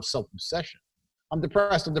spiral of self-obsession. I'm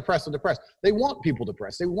depressed, I'm depressed, I'm depressed. They want people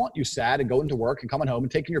depressed. They want you sad and going to work and coming home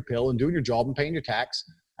and taking your pill and doing your job and paying your tax.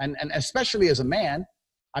 And especially as a man,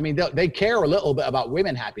 I mean, they care a little bit about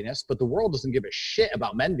women happiness, but the world doesn't give a shit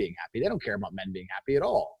about men being happy. They don't care about men being happy at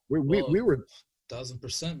all. We were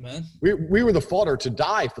 1000%, man. We were the fodder to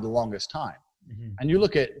die for the longest time. Mm-hmm. And you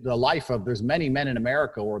look at the life of, there's many men in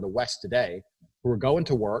America or the West today who are going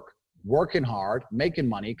to work, working hard, making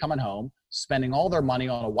money, coming home, spending all their money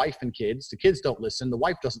on a wife and kids. The kids don't listen. The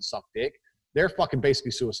wife doesn't suck dick. They're fucking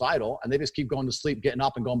basically suicidal, and they just keep going to sleep, getting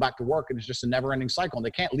up and going back to work. And it's just a never ending cycle. And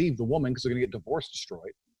they can't leave the woman because they're going to get divorce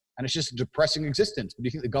destroyed. And it's just a depressing existence. But do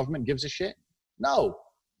you think the government gives a shit? No,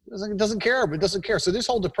 it doesn't care, but it doesn't care. So this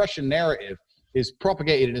whole depression narrative is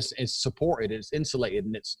propagated, and it's supported, it's insulated,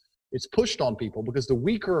 and it's pushed on people, because the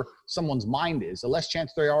weaker someone's mind is, the less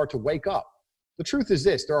chance they are to wake up. The truth is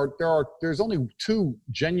this: there's only two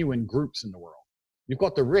genuine groups in the world. You've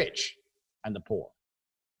got the rich and the poor.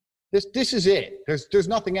 This is it. There's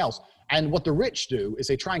nothing else. And what the rich do is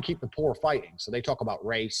they try and keep the poor fighting. So they talk about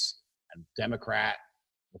race and Democrat,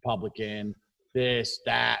 Republican, this,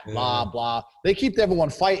 that, blah, blah. They keep everyone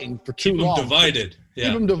fighting for too long. Keep them divided. Yeah.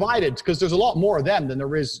 Keep them divided, because there's a lot more of them than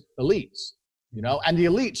there is elites. You know, and the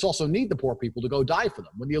elites also need the poor people to go die for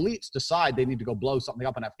them. When the elites decide they need to go blow something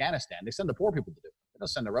up in Afghanistan, they send the poor people to do it. They don't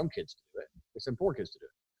send their own kids to do it. They send poor kids to do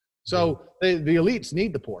it. So the elites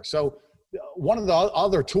need the poor. So one of the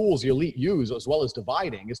other tools the elite use, as well as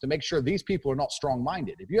dividing, is to make sure these people are not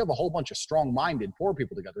strong-minded. If you have a whole bunch of strong-minded poor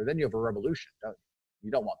people together, then you have a revolution.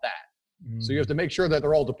 You don't want that. So you have to make sure that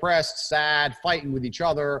they're all depressed, sad, fighting with each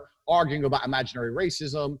other, arguing about imaginary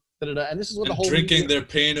racism, and this is what the whole drinking their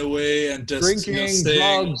pain away and just drinking,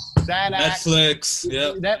 drugs, Xanax,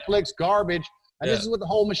 Netflix, garbage. And this is what the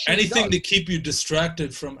whole machine anything does. to keep you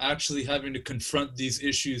distracted from actually having to confront these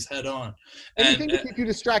issues head on. Anything to keep you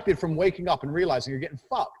distracted from waking up and realizing you're getting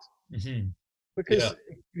fucked. Mm-hmm.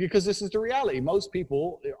 Because this is the reality. Most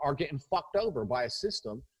people are getting fucked over by a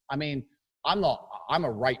system. I mean, I'm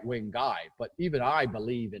a right-wing guy, but even I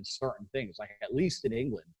believe in certain things. Like, at least in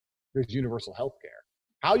England, there's universal health care.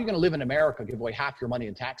 How are you going to live in America, give away half your money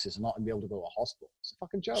in taxes, and not be able to go to a hospital? It's a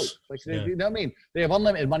fucking joke. Like, you know what I mean? They have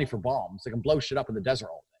unlimited money for bombs. They can blow shit up in the desert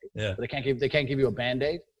all day. Yeah. But they can't give you a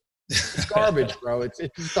Band-Aid. It's garbage, bro. It's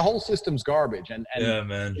the whole system's garbage. And yeah,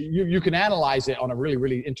 man. You can analyze it on a really,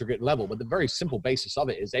 really intricate level. But the very simple basis of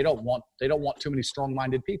it is they don't want too many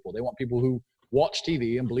strong-minded people. They want people who watch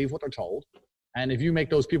TV and believe what they're told. And if you make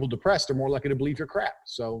those people depressed, they're more likely to believe your crap.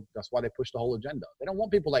 So that's why they push the whole agenda. They don't want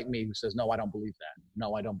people like me who says, no, I don't believe that.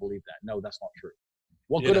 No, I don't believe that. No, that's not true.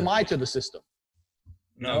 What good am I to the system?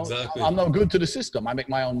 No, exactly. I'm no good to the system. I make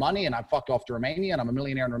my own money, and I fucked off to Romania, and I'm a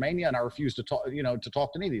millionaire in Romania, and I refuse to talk, to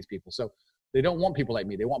talk to any of these people. So they don't want people like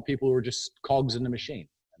me. They want people who are just cogs in the machine.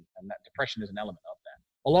 And that depression is an element of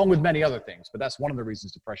that, along with many other things. But that's one of the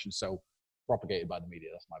reasons depression is so propagated by the media.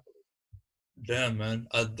 That's my belief. Damn, man.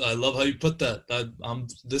 I love how you put that.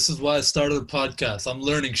 This is why I started a podcast. I'm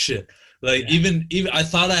learning shit. Like Yeah. even I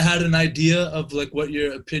thought I had an idea of like what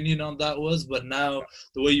your opinion on that was, but now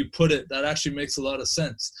the way you put it, that actually makes a lot of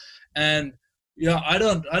sense. And yeah, I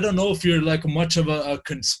don't know if you're like much of a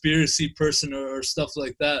conspiracy person or stuff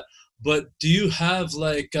like that, but do you have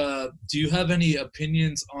any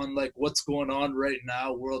opinions on like what's going on right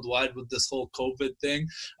now worldwide with this whole COVID thing,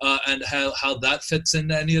 and how that fits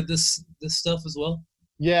into any of this stuff as well?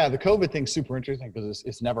 Yeah, the COVID thing's super interesting because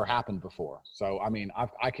it's never happened before. So, I mean,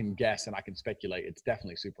 I can guess and I can speculate. It's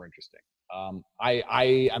definitely super interesting.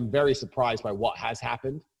 I am very surprised by what has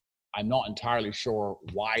happened. I'm not entirely sure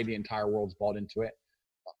why the entire world's bought into it.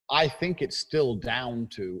 I think it's still down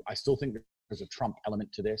to, I still think there's a Trump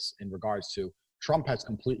element to this in regards to Trump has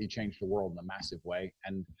completely changed the world in a massive way.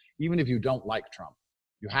 And even if you don't like Trump,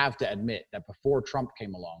 you have to admit that before Trump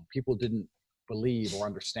came along, people didn't believe or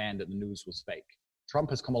understand that the news was fake. Trump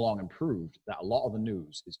has come along and proved that a lot of the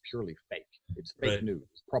news is purely fake. It's fake Right. news,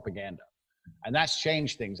 it's propaganda. And that's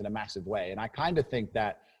changed things in a massive way. And I kind of think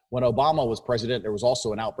that when Obama was president, there was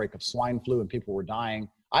also an outbreak of swine flu and people were dying.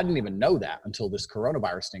 I didn't even know that until this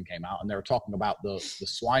coronavirus thing came out. And they were talking about the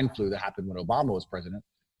swine flu that happened when Obama was president.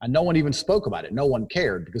 And no one even spoke about it. No one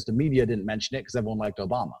cared because the media didn't mention it because everyone liked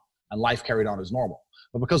Obama and life carried on as normal.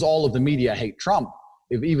 But because all of the media hate Trump,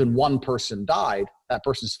 if even one person died, that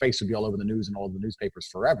person's face would be all over the news and all of the newspapers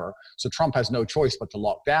forever. So Trump has no choice but to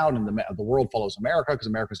lock down, and the world follows America because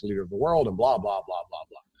America's the leader of the world, and blah, blah, blah, blah,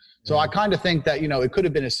 blah. So I kind of think that, it could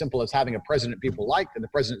have been as simple as having a president people liked and the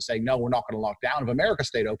president saying, no, we're not going to lock down. If America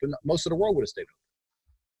stayed open, most of the world would have stayed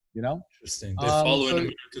open, Interesting. They follow in So,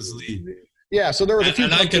 America's lead. yeah, so there was a few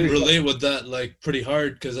And I can countries relate with that like pretty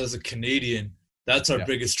hard because as a Canadian, that's our Yeah.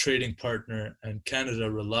 biggest trading partner, and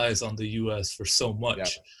Canada relies on the US for so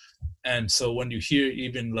much. And so when you hear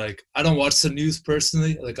even like, I don't watch the news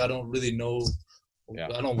personally, like I don't really know,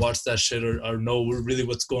 I don't watch that shit or know really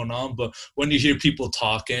what's going on. But when you hear people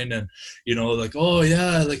talking and, like, oh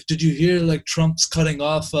yeah, like, did you hear like Trump's cutting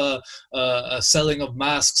off a selling of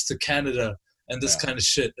masks to Canada and this kind of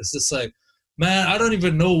shit? It's just like, man, I don't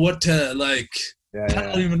even know what to like, I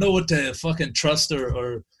don't even know what to fucking trust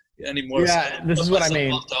or anymore. Yeah, So this is what I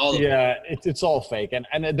mean. Yeah, it's all fake.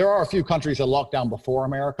 And there are a few countries that locked down before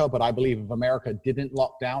America, but I believe if America didn't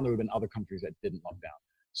lock down, there would have been other countries that didn't lock down.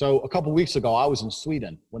 So a couple of weeks ago, I was in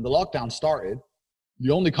Sweden. When the lockdown started,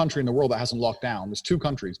 the only country in the world that hasn't locked down, there's two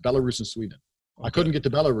countries, Belarus and Sweden. Okay. I couldn't get to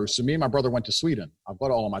Belarus, so me and my brother went to Sweden. I've got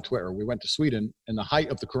it all on my Twitter. We went to Sweden in the height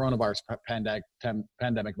of the coronavirus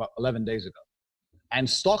pandemic about 11 days ago. And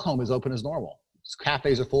Stockholm is open as normal.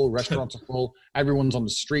 Cafes are full, restaurants are full, everyone's on the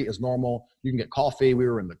street as normal. You can get coffee. We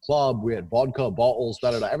were in the club, we had vodka bottles,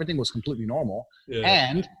 everything was completely normal.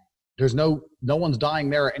 And there's no one's dying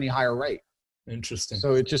there at any higher rate. Interesting.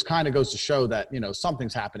 So it just kind of goes to show that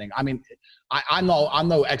something's happening. I mean, I'm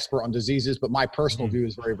no expert on diseases, but my personal view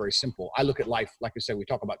is very, very simple. I look at life, like I said, we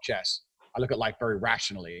talk about chess. I look at life very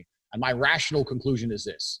rationally, and my rational conclusion is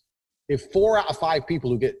this: if 4 out of 5 people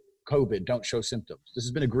who get COVID don't show symptoms, this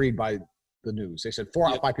has been agreed by the news. They said 4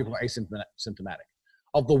 out of 5 people are asymptomatic.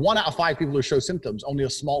 Of the 1 out of 5 people who show symptoms, only a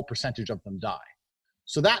small percentage of them die.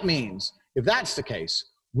 So that means, if that's the case,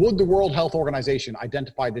 would the World Health Organization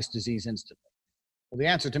identify this disease instantly? Well, the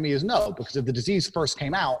answer to me is no, because if the disease first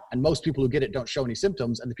came out and most people who get it don't show any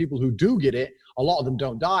symptoms, and the people who do get it, a lot of them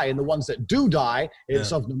don't die, and the ones that do die,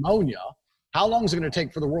 it's of pneumonia, how long is it going to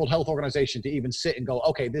take for the World Health Organization to even sit and go,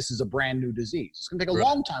 okay, this is a brand new disease? It's going to take a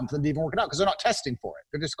long time for them to even work it out because they're not testing for it.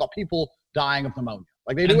 They've just got people dying of pneumonia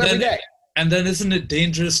like they do every day. And then isn't it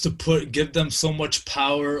dangerous to give them so much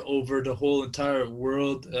power over the whole entire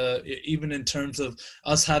world, even in terms of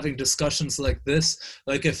us having discussions like this?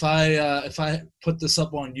 Like if I put this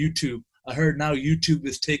up on YouTube, I heard now YouTube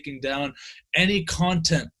is taking down any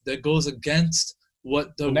content that goes against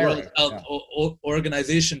what the World Health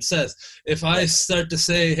Organization says. If I start to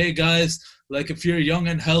say, hey guys, like if you're young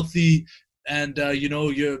and healthy and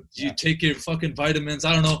you take your fucking vitamins,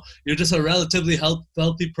 I don't know, you're just a relatively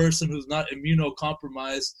healthy person who's not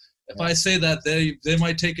immunocompromised. If I say that, they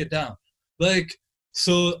might take it down. Like,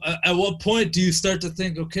 so at what point do you start to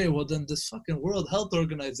think, okay, well then this fucking World Health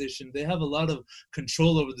Organization, they have a lot of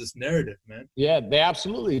control over this narrative, man. Yeah, they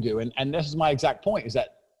absolutely do. And this is my exact point, is that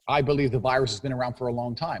I believe the virus has been around for a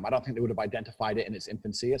long time. I don't think they would have identified it in its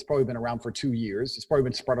infancy. It's probably been around for 2 years. It's probably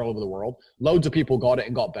been spread all over the world. Loads of people got it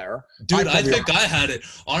and got better. Dude, I think I had it.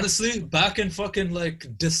 Honestly, back in fucking like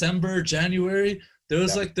December, January, there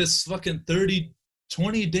was like this fucking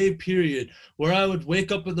 20-day period where I would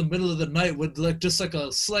wake up in the middle of the night with like just like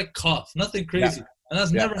a slight cough. Nothing crazy. And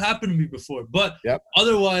that's never happened to me before. But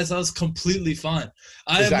otherwise, I was completely fine.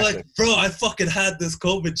 I am like, bro, I fucking had this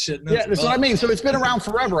COVID shit. Yeah, that's what I mean. So it's been around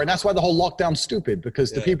forever. And that's why the whole lockdown's stupid,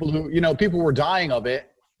 because the people who, people were dying of it,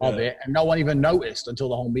 and no one even noticed until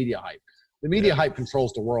the whole media hype. The media hype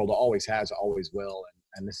controls the world. It always has, it always will.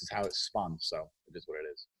 And this is how it's spun. So it is what it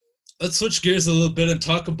is. Let's switch gears a little bit and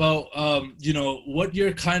talk about, what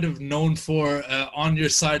you're kind of known for on your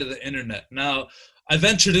side of the internet. Now, I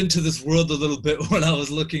ventured into this world a little bit when I was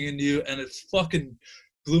looking into you, and it fucking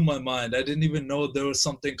blew my mind. I didn't even know there was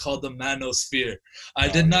something called the manosphere. I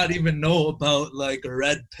did not even know about like a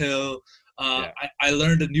red pill. I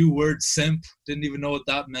learned a new word, simp. Didn't even know what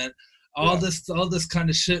that meant. All this kind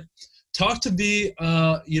of shit. Talk to me,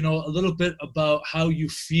 a little bit about how you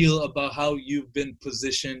feel about how you've been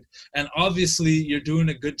positioned. And obviously, you're doing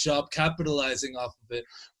a good job capitalizing off of it.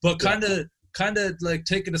 But kind of like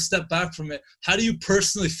taking a step back from it, how do you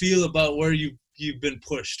personally feel about where you've been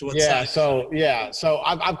pushed? What side? So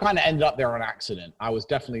I've kind of ended up there on accident. I was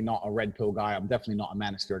definitely not a red pill guy. I'm definitely not a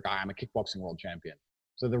manosphere guy. I'm a kickboxing world champion.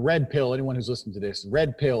 So the red pill, anyone who's listening to this,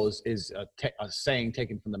 red pill is a saying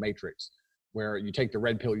taken from the Matrix, where you take the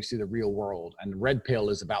red pill, you see the real world. And the red pill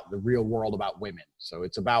is about the real world about women. So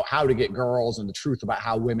it's about how to get girls and the truth about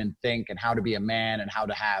how women think and how to be a man and how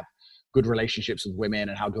to have good relationships with women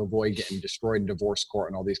and how to avoid getting destroyed in divorce court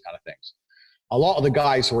and all these kind of things. A lot of the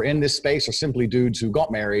guys who are in this space are simply dudes who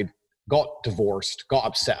got married, got divorced, got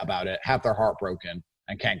upset about it, have their heart broken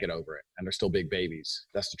and can't get over it. And they're still big babies.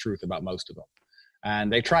 That's the truth about most of them.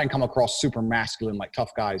 And they try and come across super masculine, like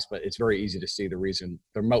tough guys, but it's very easy to see the reason,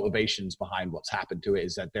 their motivations behind what's happened to it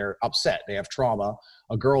is that they're upset. They have trauma.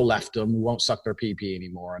 A girl left them who won't suck their pee-pee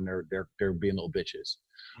anymore, and they're being little bitches.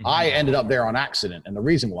 Mm-hmm. I ended up there on accident, and the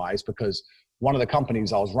reason why is because one of the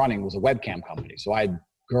companies I was running was a webcam company, so I had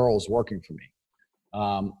girls working for me.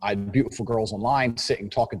 I had beautiful girls online sitting,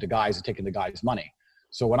 talking to guys and taking the guys' money.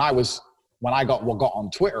 So when I got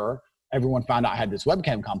on Twitter, everyone found out I had this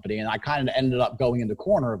webcam company, and I kind of ended up going in the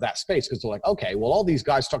corner of that space because they're like, okay, well, all these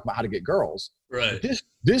guys talk about how to get girls. Right.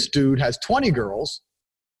 This dude has 20 girls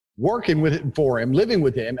working with him for him, living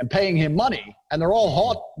with him, and paying him money, and they're all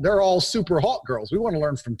hot. They're all super hot girls. We want to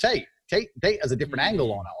learn from Tate. Tate has a different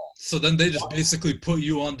angle on it all. So then they just basically put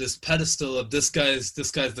you on this pedestal of this guy's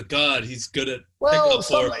the god. He's good at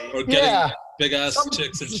pickup or getting big ass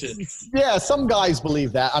chicks and shit. Yeah, some guys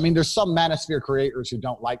believe that. I mean, there's some manosphere creators who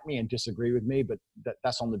don't like me and disagree with me, but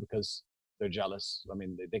that's only because they're jealous. I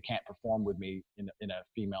mean, they can't perform with me in a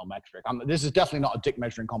female metric. This is definitely not a dick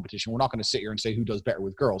measuring competition. We're not going to sit here and say who does better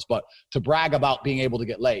with girls, but to brag about being able to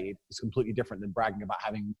get laid is completely different than bragging about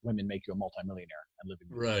having women make you a multimillionaire and living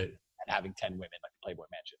with you and having 10 women like a Playboy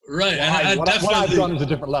Mansion. Right. And what I've done is a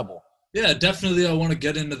different level. Yeah, definitely. I want to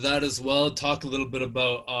get into that as well. Talk a little bit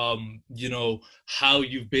about, how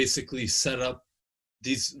you basically set up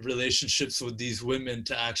these relationships with these women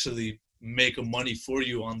to actually make money for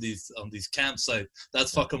you on these campsites.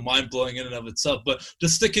 That's fucking mind blowing in and of itself. But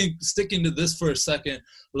just sticking to this for a second,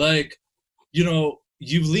 like,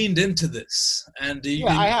 you've leaned into this, and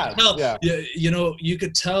I have. You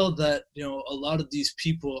could tell that a lot of these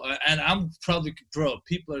people, and I'm probably,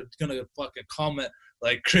 people are gonna fucking comment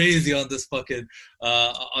like crazy on this fucking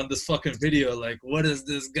video, like, what is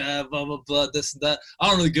this guy, blah blah blah, this and that. I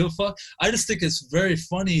don't really give a fuck. I just think it's very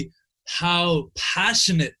funny how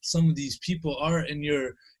passionate some of these people are in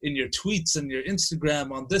your tweets and your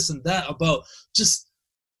Instagram on this and that about just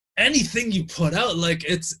anything you put out. Like,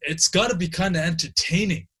 it's got to be kind of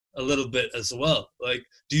entertaining a little bit as well. Like,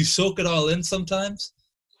 do you soak it all in sometimes?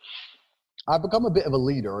 I've become a bit of a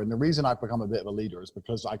leader, and the reason I've become a bit of a leader is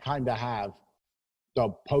because I kind of have the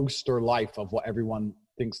poster life of what everyone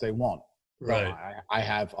thinks they want. Right. I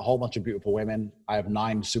have a whole bunch of beautiful women. I have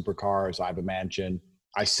 9 supercars. I have a mansion.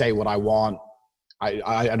 I say what I want.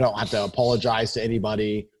 I don't have to apologize to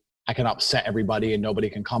anybody. I can upset everybody and nobody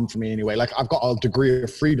can come for me anyway. Like, I've got a degree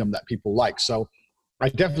of freedom that people like. So I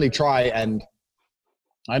definitely try, and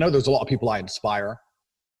I know there's a lot of people I inspire.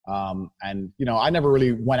 I never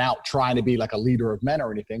really went out trying to be like a leader of men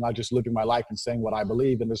or anything. I just living my life and saying what I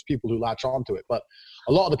believe, and there's people who latch onto it. But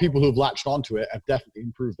a lot of the people who've latched onto it have definitely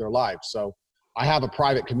improved their lives. So I have a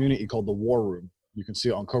private community called the War Room. You can see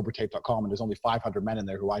it on cobratape.com, and there's only 500 men in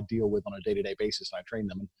there who I deal with on a day-to-day basis, and I train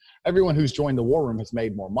them. And everyone who's joined the War Room has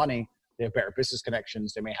made more money. They have better business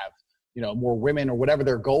connections. They may have, more women or whatever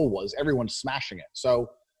their goal was. Everyone's smashing it. So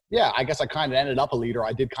yeah, I guess I kind of ended up a leader.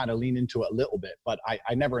 I did kind of lean into it a little bit, but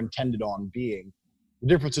I never intended on being. The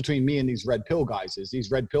difference between me and these red pill guys is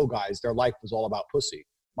these red pill guys, their life was all about pussy.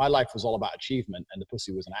 My life was all about achievement, and the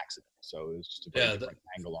pussy was an accident. So it was just a very different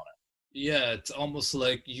angle on it. Yeah, it's almost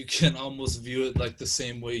like you can almost view it like the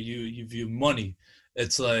same way you view money.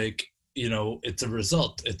 It's like, it's a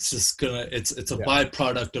result. It's just gonna it's a Yeah,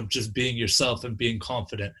 byproduct of just being yourself and being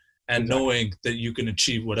confident and exactly. knowing that you can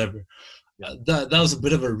achieve whatever. Yeah. That was a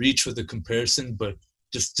bit of a reach with the comparison, but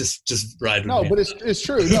just ride with No, me. but it's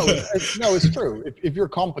true. No, no, it's true. If you're Yeah,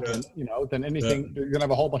 competent, then yeah, anything, you're gonna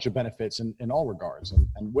have a whole bunch of benefits in all regards,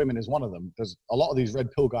 and women is one of them. There's a lot of these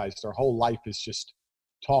red pill guys. Their whole life is just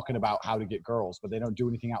talking about how to get girls, but they don't do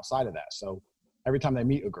anything outside of that. So every time they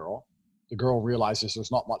meet a girl, the girl realizes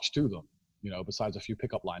there's not much to them, besides a few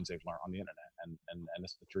pickup lines they've learned on the internet, and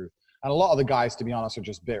it's the truth. And a lot of the guys, to be honest, are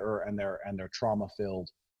just bitter and they're trauma filled,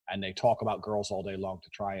 and they talk about girls all day long to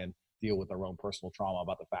try and deal with their own personal trauma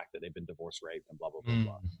about the fact that they've been divorced, raped, and blah blah blah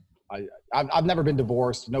blah. mm, I've never been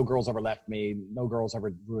divorced. No girls ever left me. No girls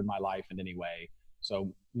ever ruined my life in any way.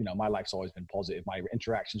 So my life's always been positive. My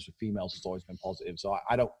interactions with females has always been positive. So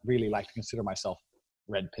I don't really like to consider myself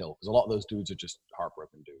red pill, because a lot of those dudes are just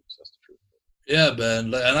heartbroken dudes. That's the truth. yeah,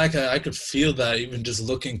 man. And I could feel that even just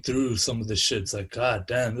looking through some of the shit. It's like, God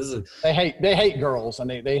damn, this is. They hate girls, and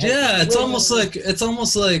they hate Yeah, it's women. almost like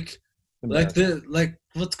Embarrassing.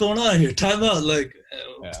 what's going on here? Time out. Like,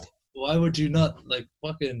 Yeah. why would you not like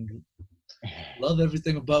fucking love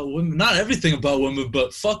everything about women? Not everything about women,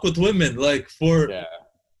 but fuck with women. Like Yeah.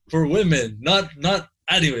 for women, not.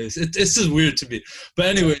 Anyways, it's just weird to me. But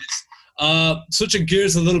Yeah. anyways, switching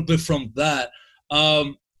gears a little bit from that.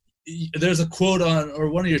 Um, there's a quote on, or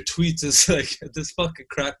one of your tweets is like, this fucking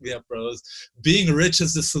cracked me up, bro. Is being rich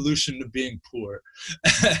is the solution to being poor.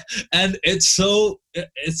 And it's so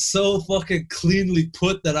fucking cleanly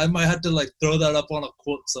put that I might have to like throw that up on a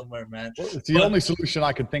quote somewhere, man. Well, it's the But only solution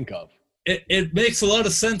I could think of. it makes a lot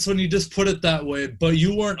of sense when you just put it that way. But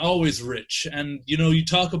you weren't always rich, and you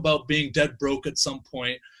talk about being dead broke at some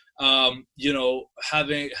point.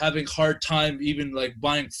 Having hard time even like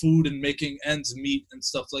buying food and making ends meet and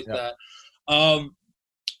stuff like Yeah. that. um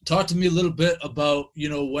Talk to me a little bit about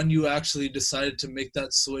when you actually decided to make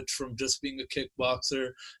that switch from just being a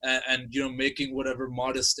kickboxer and making whatever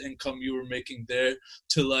modest income you were making there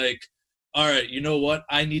to like, all right, you know what,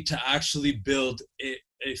 I need to actually build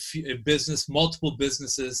a business, multiple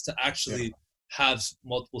businesses, to Yeah. actually have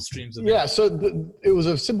multiple streams of Yeah, income. so it was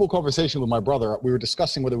a simple conversation with my brother. We were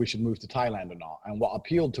discussing whether we should move to Thailand or not. And what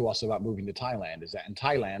appealed to us about moving to Thailand is that in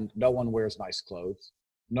Thailand, no one wears nice clothes.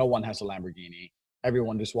 No one has a Lamborghini.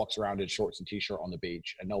 Everyone just walks around in shorts and t-shirt on the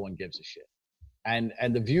beach, and no one gives a shit. And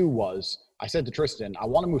the view was, I said to Tristan, I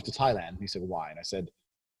want to move to Thailand. He said, why? And I said,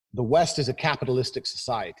 the West is a capitalistic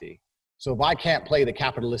society. So if I can't play the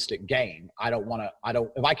capitalistic game,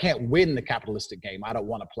 if I can't win the capitalistic game, I don't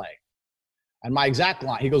want to play. And my exact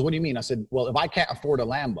line, he goes, what do you mean? I said, well, if I can't afford a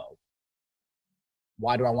Lambo,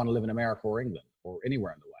 why do I want to live in America or England or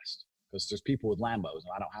anywhere in the West? Because there's people with Lambos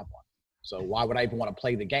and I don't have one. So why would I even want to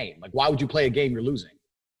play the game? Like, why would you play a game you're losing?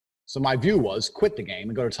 So my view was quit the game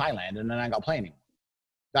and go to Thailand, and then I got play anymore.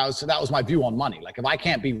 That was my view on money. Like, if I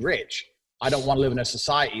can't be rich, I don't want to live in a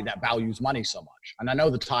society that values money so much. And I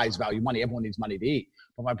know the Thais value money. Everyone needs money to eat.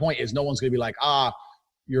 But my point is, no one's going to be like,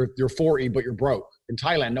 you're 40, but you're broke. In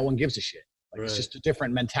Thailand, no one gives a shit. Like, it's Right. just a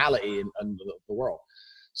different mentality in the world.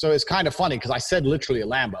 So it's kind of funny because I said literally a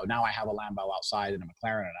Lambo. Now I have a Lambo outside and a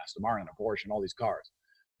McLaren and an Aston Martin and a Porsche and all these cars.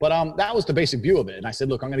 But that was the basic view of it. And I said,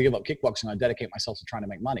 look, I'm going to give up kickboxing. I dedicate myself to trying to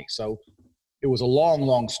make money. So it was a long,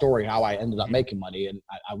 long story how I ended up making money. And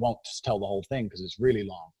I won't just tell the whole thing because it's really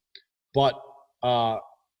long. But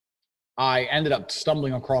I ended up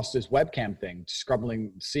stumbling across this webcam thing,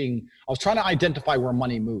 seeing, I was trying to identify where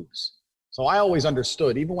money moves. So I always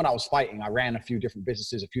understood, even when I was fighting, I ran a few different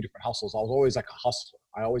businesses, a few different hustles. I was always like a hustler.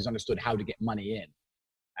 I always understood how to get money in.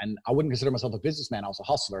 And I wouldn't consider myself a businessman. I was a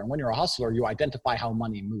hustler. And when you're a hustler, you identify how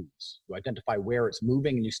money moves. You identify where it's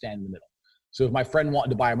moving and you stand in the middle. So if my friend wanted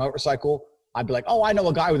to buy a motorcycle, I'd be like, oh, I know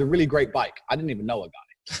a guy with a really great bike. I didn't even know a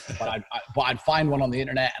guy. But I'd find one on the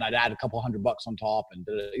internet and I'd add a couple $100 on top. And,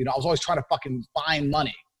 I was always trying to fucking find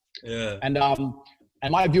money. Yeah. And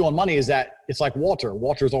my view on money is that it's like water.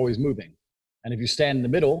 Water is always moving. And if you stand in the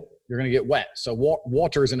middle, you're going to get wet. So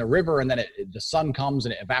water is in a river, and then the sun comes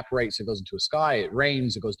and it evaporates. It goes into a sky. It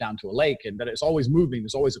rains. It goes down to a lake. And then it's always moving.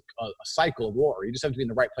 There's always a cycle of water. You just have to be in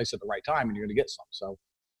the right place at the right time, and you're going to get some. So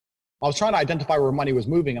I was trying to identify where money was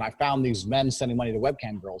moving, and I found these men sending money to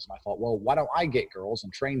webcam girls. And I thought, well, why don't I get girls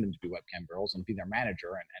and train them to be webcam girls and be their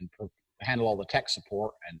manager and handle all the tech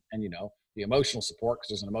support and the emotional support, because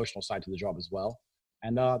there's an emotional side to the job as well.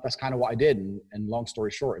 And that's kind of what I did. And long story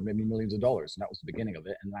short, it made me millions of dollars. And that was the beginning of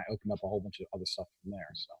it. And I opened up a whole bunch of other stuff from there.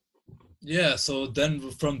 So Yeah, so then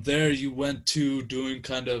from there you went to doing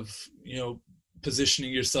kind of,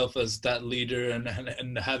 positioning yourself as that leader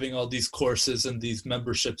and having all these courses and these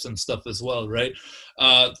memberships and stuff as well, right?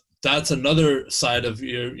 That's another side of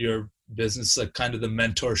your business, like kind of the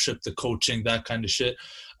mentorship, the coaching, that kind of shit.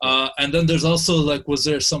 And then there's also like, was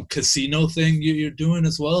there some casino thing you're doing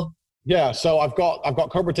as well? Yeah, so I've got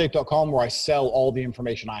CobraTape.com where I sell all the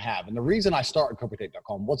information I have. And the reason I started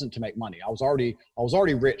CobraTape.com wasn't to make money. I was already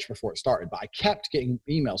rich before it started, but I kept getting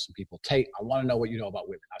emails from people. Tate, I want to know what you know about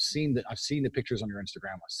women. I've seen the pictures on your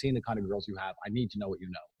Instagram. I've seen the kind of girls you have. I need to know what you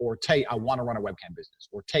know. Or Tate, I want to run a webcam business.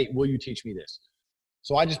 Or Tate, will you teach me this?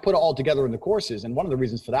 So I just put it all together in the courses. And one of the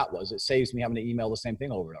reasons for that was it saves me having to email the same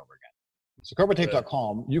thing over and over again. So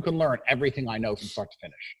CobraTape.com, you can learn everything I know from start to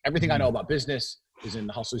finish. Everything I know about business is in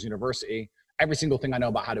the Hustlers University. Every single thing I know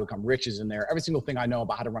about how to become rich is in there. Every single thing I know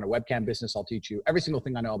about how to run a webcam business, I'll teach you. Every single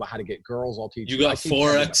thing I know about how to get girls, I'll teach you. You got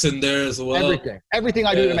Forex in there as well. Everything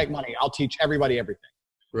I do to make money, I'll teach everybody everything.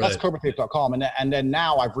 Right. That's CobraTape.com. And then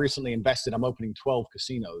now I've recently invested. I'm opening 12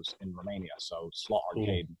 casinos in Romania. So slot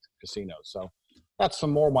arcade casinos. So that's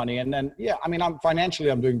some more money. And then, yeah, I mean, I'm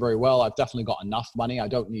doing very well. I've definitely got enough money. I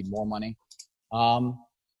don't need more money.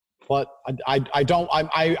 But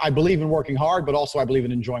I believe in working hard, but also I believe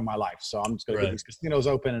in enjoying my life. So I'm just going to get these casinos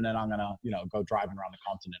open, and then I'm going to, go driving around the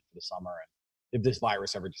continent for the summer. And if this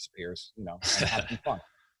virus ever disappears, and have some fun.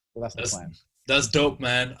 So that's the plan. That's dope,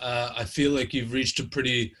 man. I feel like you've reached a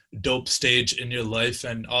pretty dope stage in your life.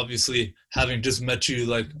 And obviously having just met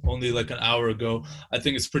you only an hour ago, I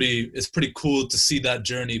think it's pretty cool to see that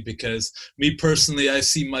journey, because me personally, I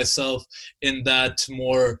see myself in that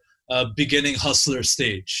more beginning hustler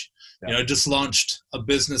stage. Yeah. I just launched a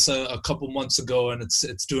business a couple months ago, and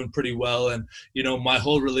it's doing pretty well. And, my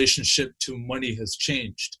whole relationship to money has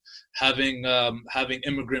changed. Having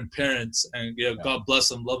immigrant parents, and God bless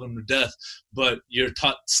them, love them to death, but you're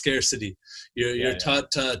taught scarcity. You're taught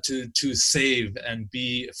to save and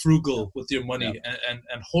be frugal with your money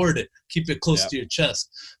and hoard it, keep it close to your chest.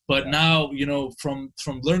 But now, from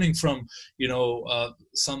learning from,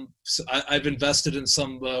 I've invested in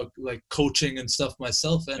some coaching and stuff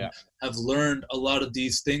myself, and have learned a lot of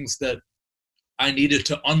these things that I needed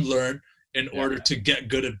to unlearn in order to get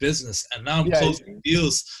good at business. And now I'm closing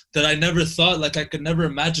deals that I never thought, I could never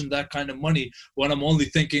imagine that kind of money when I'm only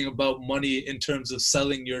thinking about money in terms of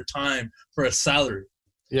selling your time for a salary.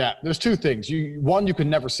 Yeah, there's two things. One, you can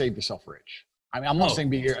never save yourself rich. I mean, I'm not saying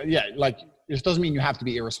this doesn't mean you have to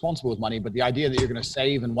be irresponsible with money, but the idea that you're going to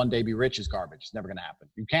save and one day be rich is garbage. It's never going to happen.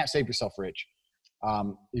 You can't save yourself rich.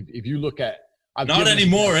 If you look at, not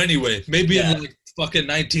anymore anyway. Maybe in fucking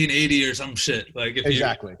 1980 or some shit.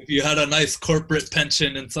 If you had a nice corporate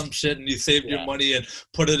pension and some shit, and you saved your money and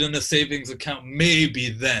put it in a savings account,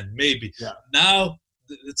 maybe. Yeah. Now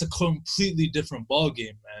it's a completely different ball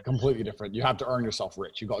game, man. Completely different. You have to earn yourself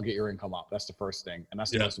rich. You got to get your income up. That's the first thing, and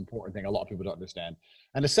that's the most important thing. A lot of people don't understand.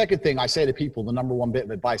 And the second thing I say to people, the number one bit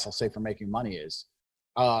of advice I'll say for making money is,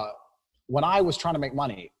 when I was trying to make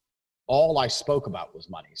money, all I spoke about was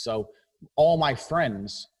money. So all my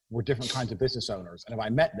friends were different kinds of business owners. And if I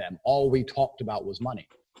met them, all we talked about was money.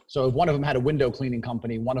 So if one of them had a window cleaning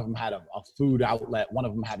company, one of them had a food outlet, one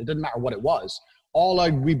of them it didn't matter what it was.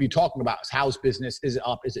 We'd be talking about is how's business? Is it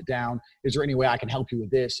up? Is it down? Is there any way I can help you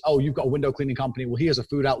with this? Oh, you've got a window cleaning company. Well, he has a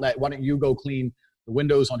food outlet. Why don't you go clean the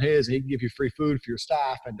windows on his, and he can give you free food for your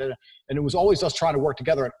staff. And it was always us trying to work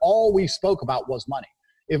together. And all we spoke about was money.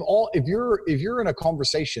 If you're in a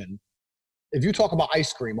conversation, if you talk about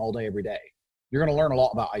ice cream all day, every day, you're going to learn a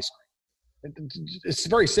lot about ice cream. It's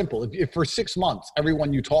very simple. If for 6 months,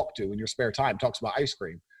 everyone you talk to in your spare time talks about ice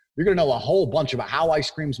cream, you're going to know a whole bunch about how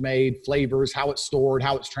ice cream's made, flavors, how it's stored,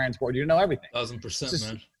 how it's transported. You know everything. 1000%,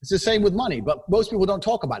 man. It's the same with money, but most people don't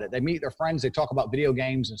talk about it. They meet their friends. They talk about video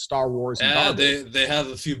games and Star Wars. And they have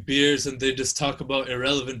a few beers and they just talk about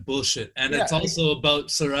irrelevant bullshit. And it's also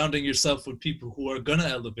about surrounding yourself with people who are going to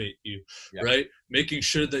elevate you, right? Making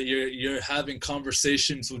sure that you're having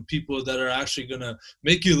conversations with people that are actually going to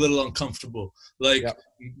make you a little uncomfortable,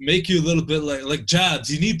 make you a little bit like jabs.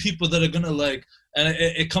 You need people that are going to and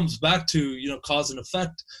it comes back to, cause and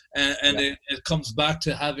effect. And it comes back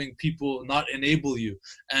to having people not enable you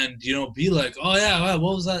and, be like, oh yeah,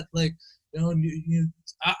 what was that?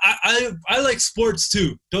 I like sports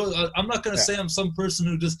too. I'm not going to say I'm some person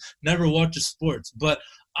who just never watches sports, but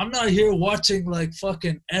I'm not here watching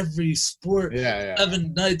fucking every sport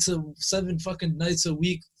 7 fucking nights a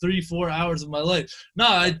week, 3-4 hours of my life. No,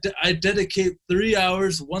 I dedicate 3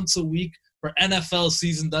 hours once a week for NFL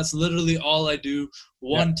season. That's literally all I do.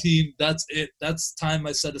 One team, that's it. That's time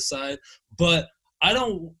I set aside. But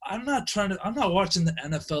I'm not watching the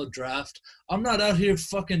NFL draft. I'm not out here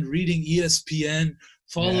fucking reading ESPN,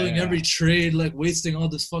 following every trade, like wasting all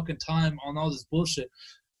this fucking time on all this bullshit.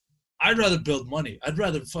 I'd rather build money. I'd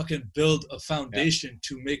rather fucking build a foundation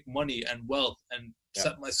to make money and wealth and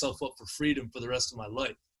set myself up for freedom for the rest of my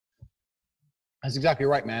life. That's exactly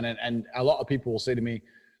right, man. And a lot of people will say to me,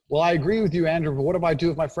 well, I agree with you, Andrew, but what if I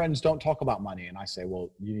do if my friends don't talk about money? And I say,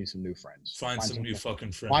 well, you need some new friends. Find some new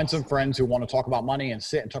fucking friends. Find some friends who want to talk about money and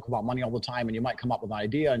sit and talk about money all the time. And you might come up with an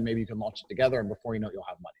idea and maybe you can launch it together. And before you know it, you'll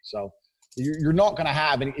have money. So you're not going to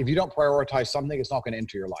have, and if you don't prioritize something, it's not going to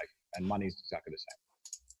enter your life. And money's exactly the same.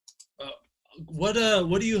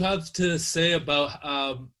 What do you have to say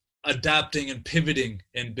about adapting and pivoting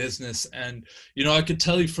in business? And, you know, I could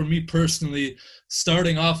tell you for me personally,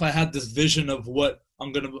 starting off, I had this vision of what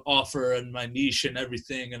I'm going to offer and my niche and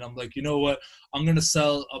everything. And I'm like, you know what, I'm going to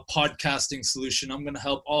sell a podcasting solution. I'm going to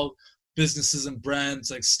help all businesses and brands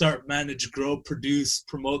like start, manage, grow, produce,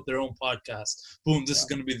 promote their own podcast. Boom, this is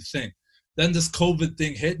going to be the thing. Then this COVID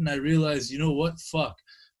thing hit and I realized, you know what, fuck,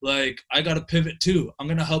 like I got to pivot too. I'm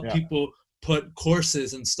going to help people put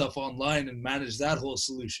courses and stuff online and manage that whole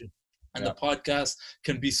solution. And the podcast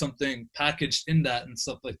can be something packaged in that and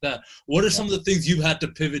stuff like that. What are some of the things you've had to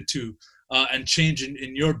pivot to and change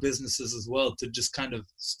in your businesses as well to just kind of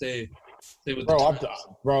stay with the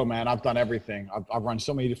times? I've done everything. I've run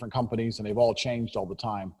so many different companies and they've all changed all the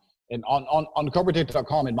time. And on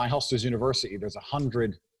commentator.com in my Hustlers University, there's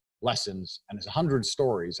 100 lessons and there's 100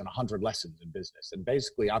 stories and 100 lessons in business. And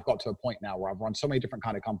basically I've got to a point now where I've run so many different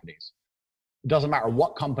kind of companies. It doesn't matter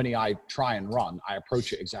what company I try and run, I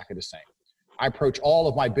approach it exactly the same. I approach all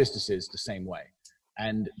of my businesses the same way.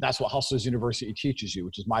 And that's what Hustlers University teaches you,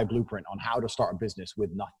 which is my blueprint on how to start a business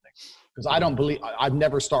with nothing. Because I've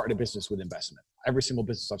never started a business with investment. Every single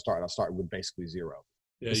business I've started with basically zero.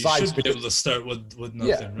 Yeah, you should be able to start with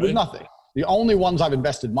nothing, right? With nothing. The only ones I've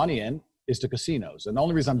invested money in is the casinos. And the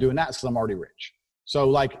only reason I'm doing that is because I'm already rich. So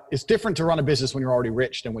like, it's different to run a business when you're already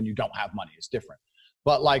rich than when you don't have money. It's different.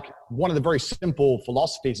 But like one of the very simple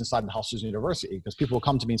philosophies inside the Hustlers University, because people will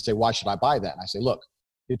come to me and say, why should I buy that? And I say, look,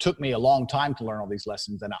 it took me a long time to learn all these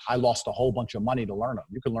lessons and I lost a whole bunch of money to learn them.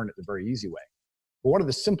 You can learn it the very easy way. But one of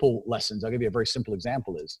the simple lessons, I'll give you a very simple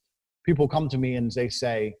example, is people come to me and they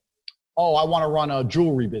say, oh, I want to run a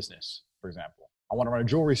jewelry business, for example. I want to run a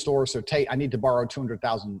jewelry store. So Tate, I need to borrow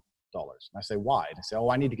 $200,000. And I say, why? They say, oh,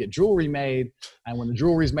 I need to get jewelry made. And when the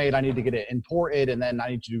jewelry's made, I need to get it imported. And then I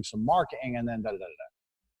need to do some marketing and then da-da-da-da.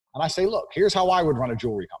 And I say, look, here's how I would run a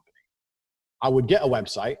jewelry company. I would get a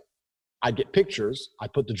website. I'd get pictures.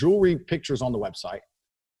 I'd put the jewelry pictures on the website.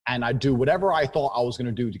 And I'd do whatever I thought I was going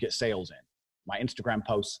to do to get sales in. My Instagram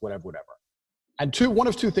posts, whatever. And one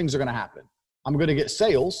of two things are going to happen. I'm going to get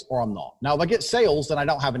sales or I'm not. Now, if I get sales, then I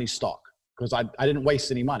don't have any stock because I didn't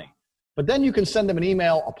waste any money. But then you can send them an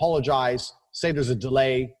email, apologize, say there's a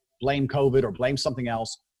delay, blame COVID or blame something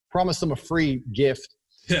else, promise them a free gift.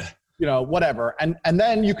 Yeah. You know, whatever. And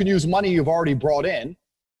then you can use money you've already brought in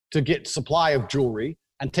to get supply of jewelry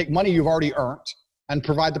and take money you've already earned and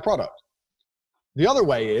provide the product. The other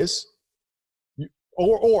way is,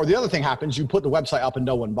 or the other thing happens, you put the website up and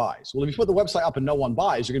no one buys. Well, if you put the website up and no one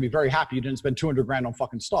buys, you're going to be very happy you didn't spend 200 grand on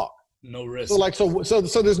fucking stock. No risk.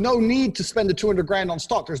 So there's no need to spend the 200 grand on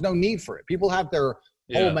stock. There's no need for it. People have their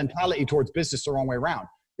whole mentality towards business the wrong way around.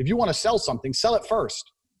 If you want to sell something, sell it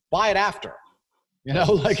first, buy it after. You know,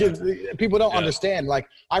 like people don't understand. Like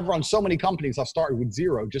I've run so many companies, I've started with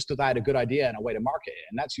zero just because I had a good idea and a way to market it.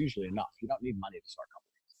 And that's usually enough. You don't need money to start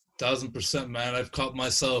companies. 1000%, man. I've caught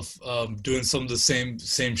myself doing some of the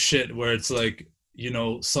same shit where it's like, you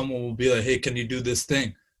know, someone will be like, hey, can you do this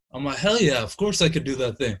thing? I'm like, hell yeah, of course I could do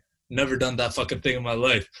that thing. Never done that fucking thing in my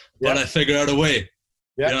life, but I figure out a way.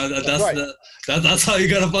 Yeah, you know, that's how you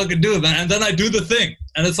gotta fucking do it, man. And then I do the thing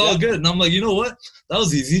and it's all good. And I'm like, you know what? That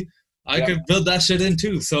was easy. I could build that shit in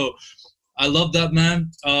too. So I love that,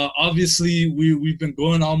 man. Obviously, we've been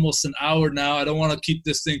going almost an hour now. I don't want to keep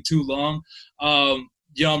this thing too long.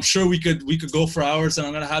 I'm sure we could go for hours, and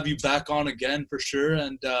I'm gonna have you back on again for sure.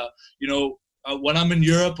 And you know, when I'm in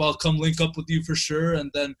Europe, I'll come link up with you for sure. And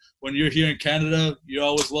then when you're here in Canada, you're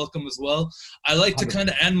always welcome as well. I like to kind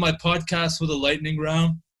of end my podcast with a lightning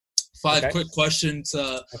round. 5 quick questions,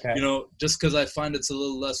 you know, just because I find it's a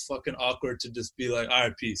little less fucking awkward to just be like, all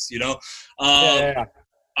right, peace, you know? All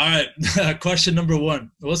right, question number 1.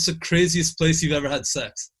 What's the craziest place you've ever had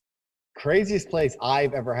sex? Craziest place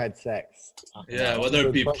I've ever had sex? Yeah, whether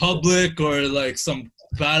it be public or like some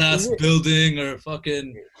badass building or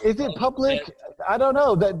fucking... Is it public? I don't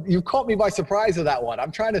know. That you caught me by surprise with that one.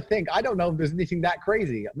 I'm trying to think. I don't know if there's anything that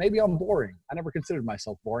crazy. Maybe I'm boring. I never considered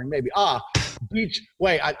myself boring. Maybe. beach.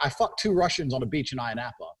 Wait, I fucked 2 Russians on a beach in Ayia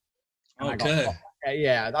Napa. Okay.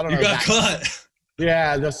 Yeah, I don't know. You got caught.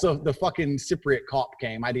 Yeah, the fucking Cypriot cop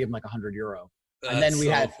came. I gave him like €100. And then we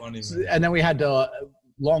had, funny, and then we had to,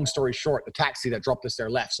 long story short, the taxi that dropped us there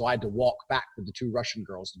left. So I had to walk back with the 2 Russian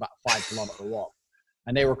girls, about a 5-kilometer walk.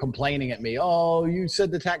 And they were complaining at me, oh, you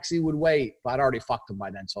said the taxi would wait. But I'd already fucked them by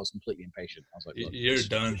then, so I was completely impatient. I was like, look, you're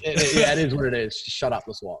done. Yeah, it is what it is. Just shut up,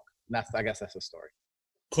 let's walk. And I guess that's the story.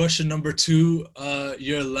 Question number 2,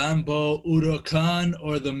 your Lambo Huracan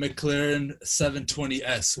or the McLaren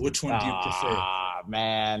 720S? Which one do you prefer?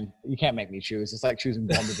 Man, you can't make me choose. It's like choosing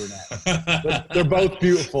blonde or brunette. They're both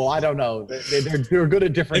beautiful. I don't know. They're good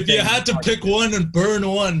at different things. If you had to pick one and burn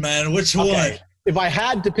one, man, which one? If I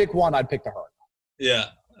had to pick one, I'd pick the Huracan. Yeah.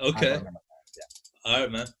 Okay. All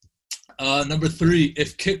right, man. Number 3,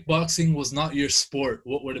 if kickboxing was not your sport,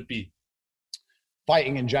 what would it be?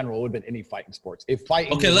 Fighting in general would have been any fighting sports. If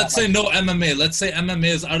fighting, okay, let's say no MMA. Let's say MMA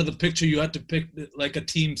is out of the picture. You had to pick like a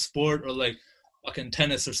team sport or like fucking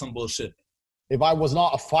tennis or some bullshit. If I was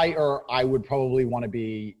not a fighter, I would probably want to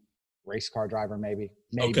be race car driver, maybe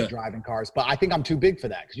driving cars. But I think I'm too big for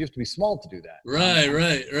that because you have to be small to do that.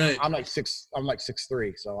 Right. I'm like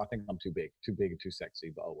 6'3", so I think I'm too big and too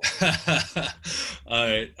sexy. But oh well. All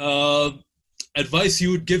right. Advice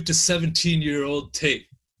you would give to 17-year-old Tate.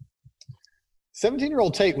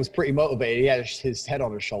 17-year-old Tate was pretty motivated. He had his head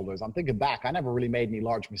on his shoulders. I'm thinking back. I never really made any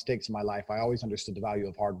large mistakes in my life. I always understood the value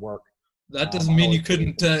of hard work. That doesn't mean you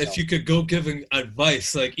couldn't, if you could go giving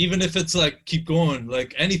advice, like even if it's like, keep going,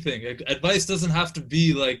 like anything. Advice doesn't have to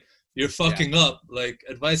be like you're fucking up. Like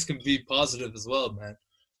advice can be positive as well, man.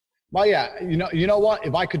 Well, yeah, you know what?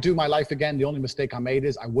 If I could do my life again, the only mistake I made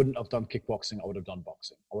is I wouldn't have done kickboxing. I would have done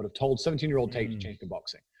boxing. I would have told 17-year-old Tate to change to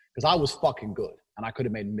boxing because I was fucking good and I could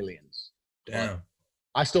have made millions. Damn.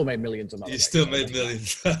 I still made millions. You still made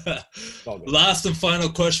millions. Last and final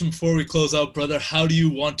question before we close out, brother. How do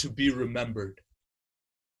you want to be remembered?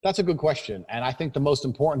 That's a good question. And I think the most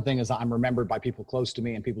important thing is that I'm remembered by people close to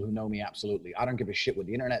me and people who know me absolutely. I don't give a shit what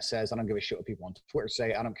the internet says. I don't give a shit what people on Twitter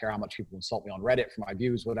say. I don't care how much people insult me on Reddit for my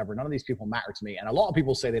views, whatever. None of these people matter to me. And a lot of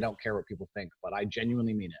people say they don't care what people think, but I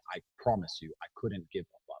genuinely mean it. I promise you, I couldn't give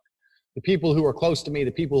a fuck. The people who are close to me,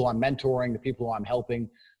 the people who I'm mentoring, the people who I'm helping,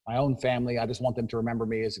 my own family, I just want them to remember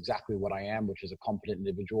me as exactly what I am, which is a competent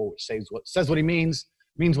individual, which says what he means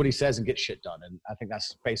what he says, and gets shit done. And I think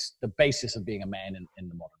that's the basis of being a man in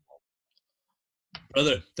the modern world.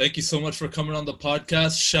 Brother, thank you so much for coming on the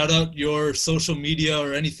podcast. Shout out your social media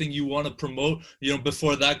or anything you want to promote,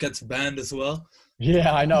 before that gets banned as well.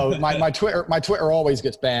 Yeah, I know. My Twitter always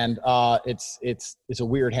gets banned. It's a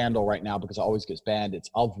weird handle right now because it always gets banned. It's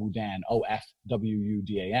Ofwudan, OFWUDAN,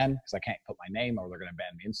 because I can't put my name or they're going to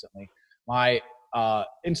ban me instantly. My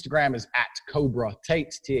Instagram is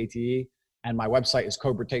 @CobraTate, Tate, and my website is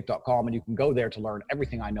cobratate.com, and you can go there to learn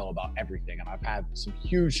everything I know about everything. And I've had some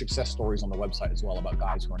huge success stories on the website as well about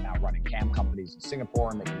guys who are now running cam companies in Singapore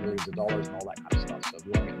and making millions of dollars and all that kind of stuff. So if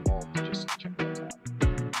you want to get involved, just check it out.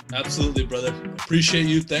 Absolutely, brother. Appreciate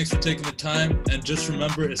you. Thanks for taking the time. And just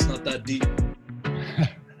remember, it's not that deep.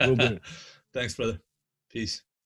 Will do. Thanks, brother. Peace.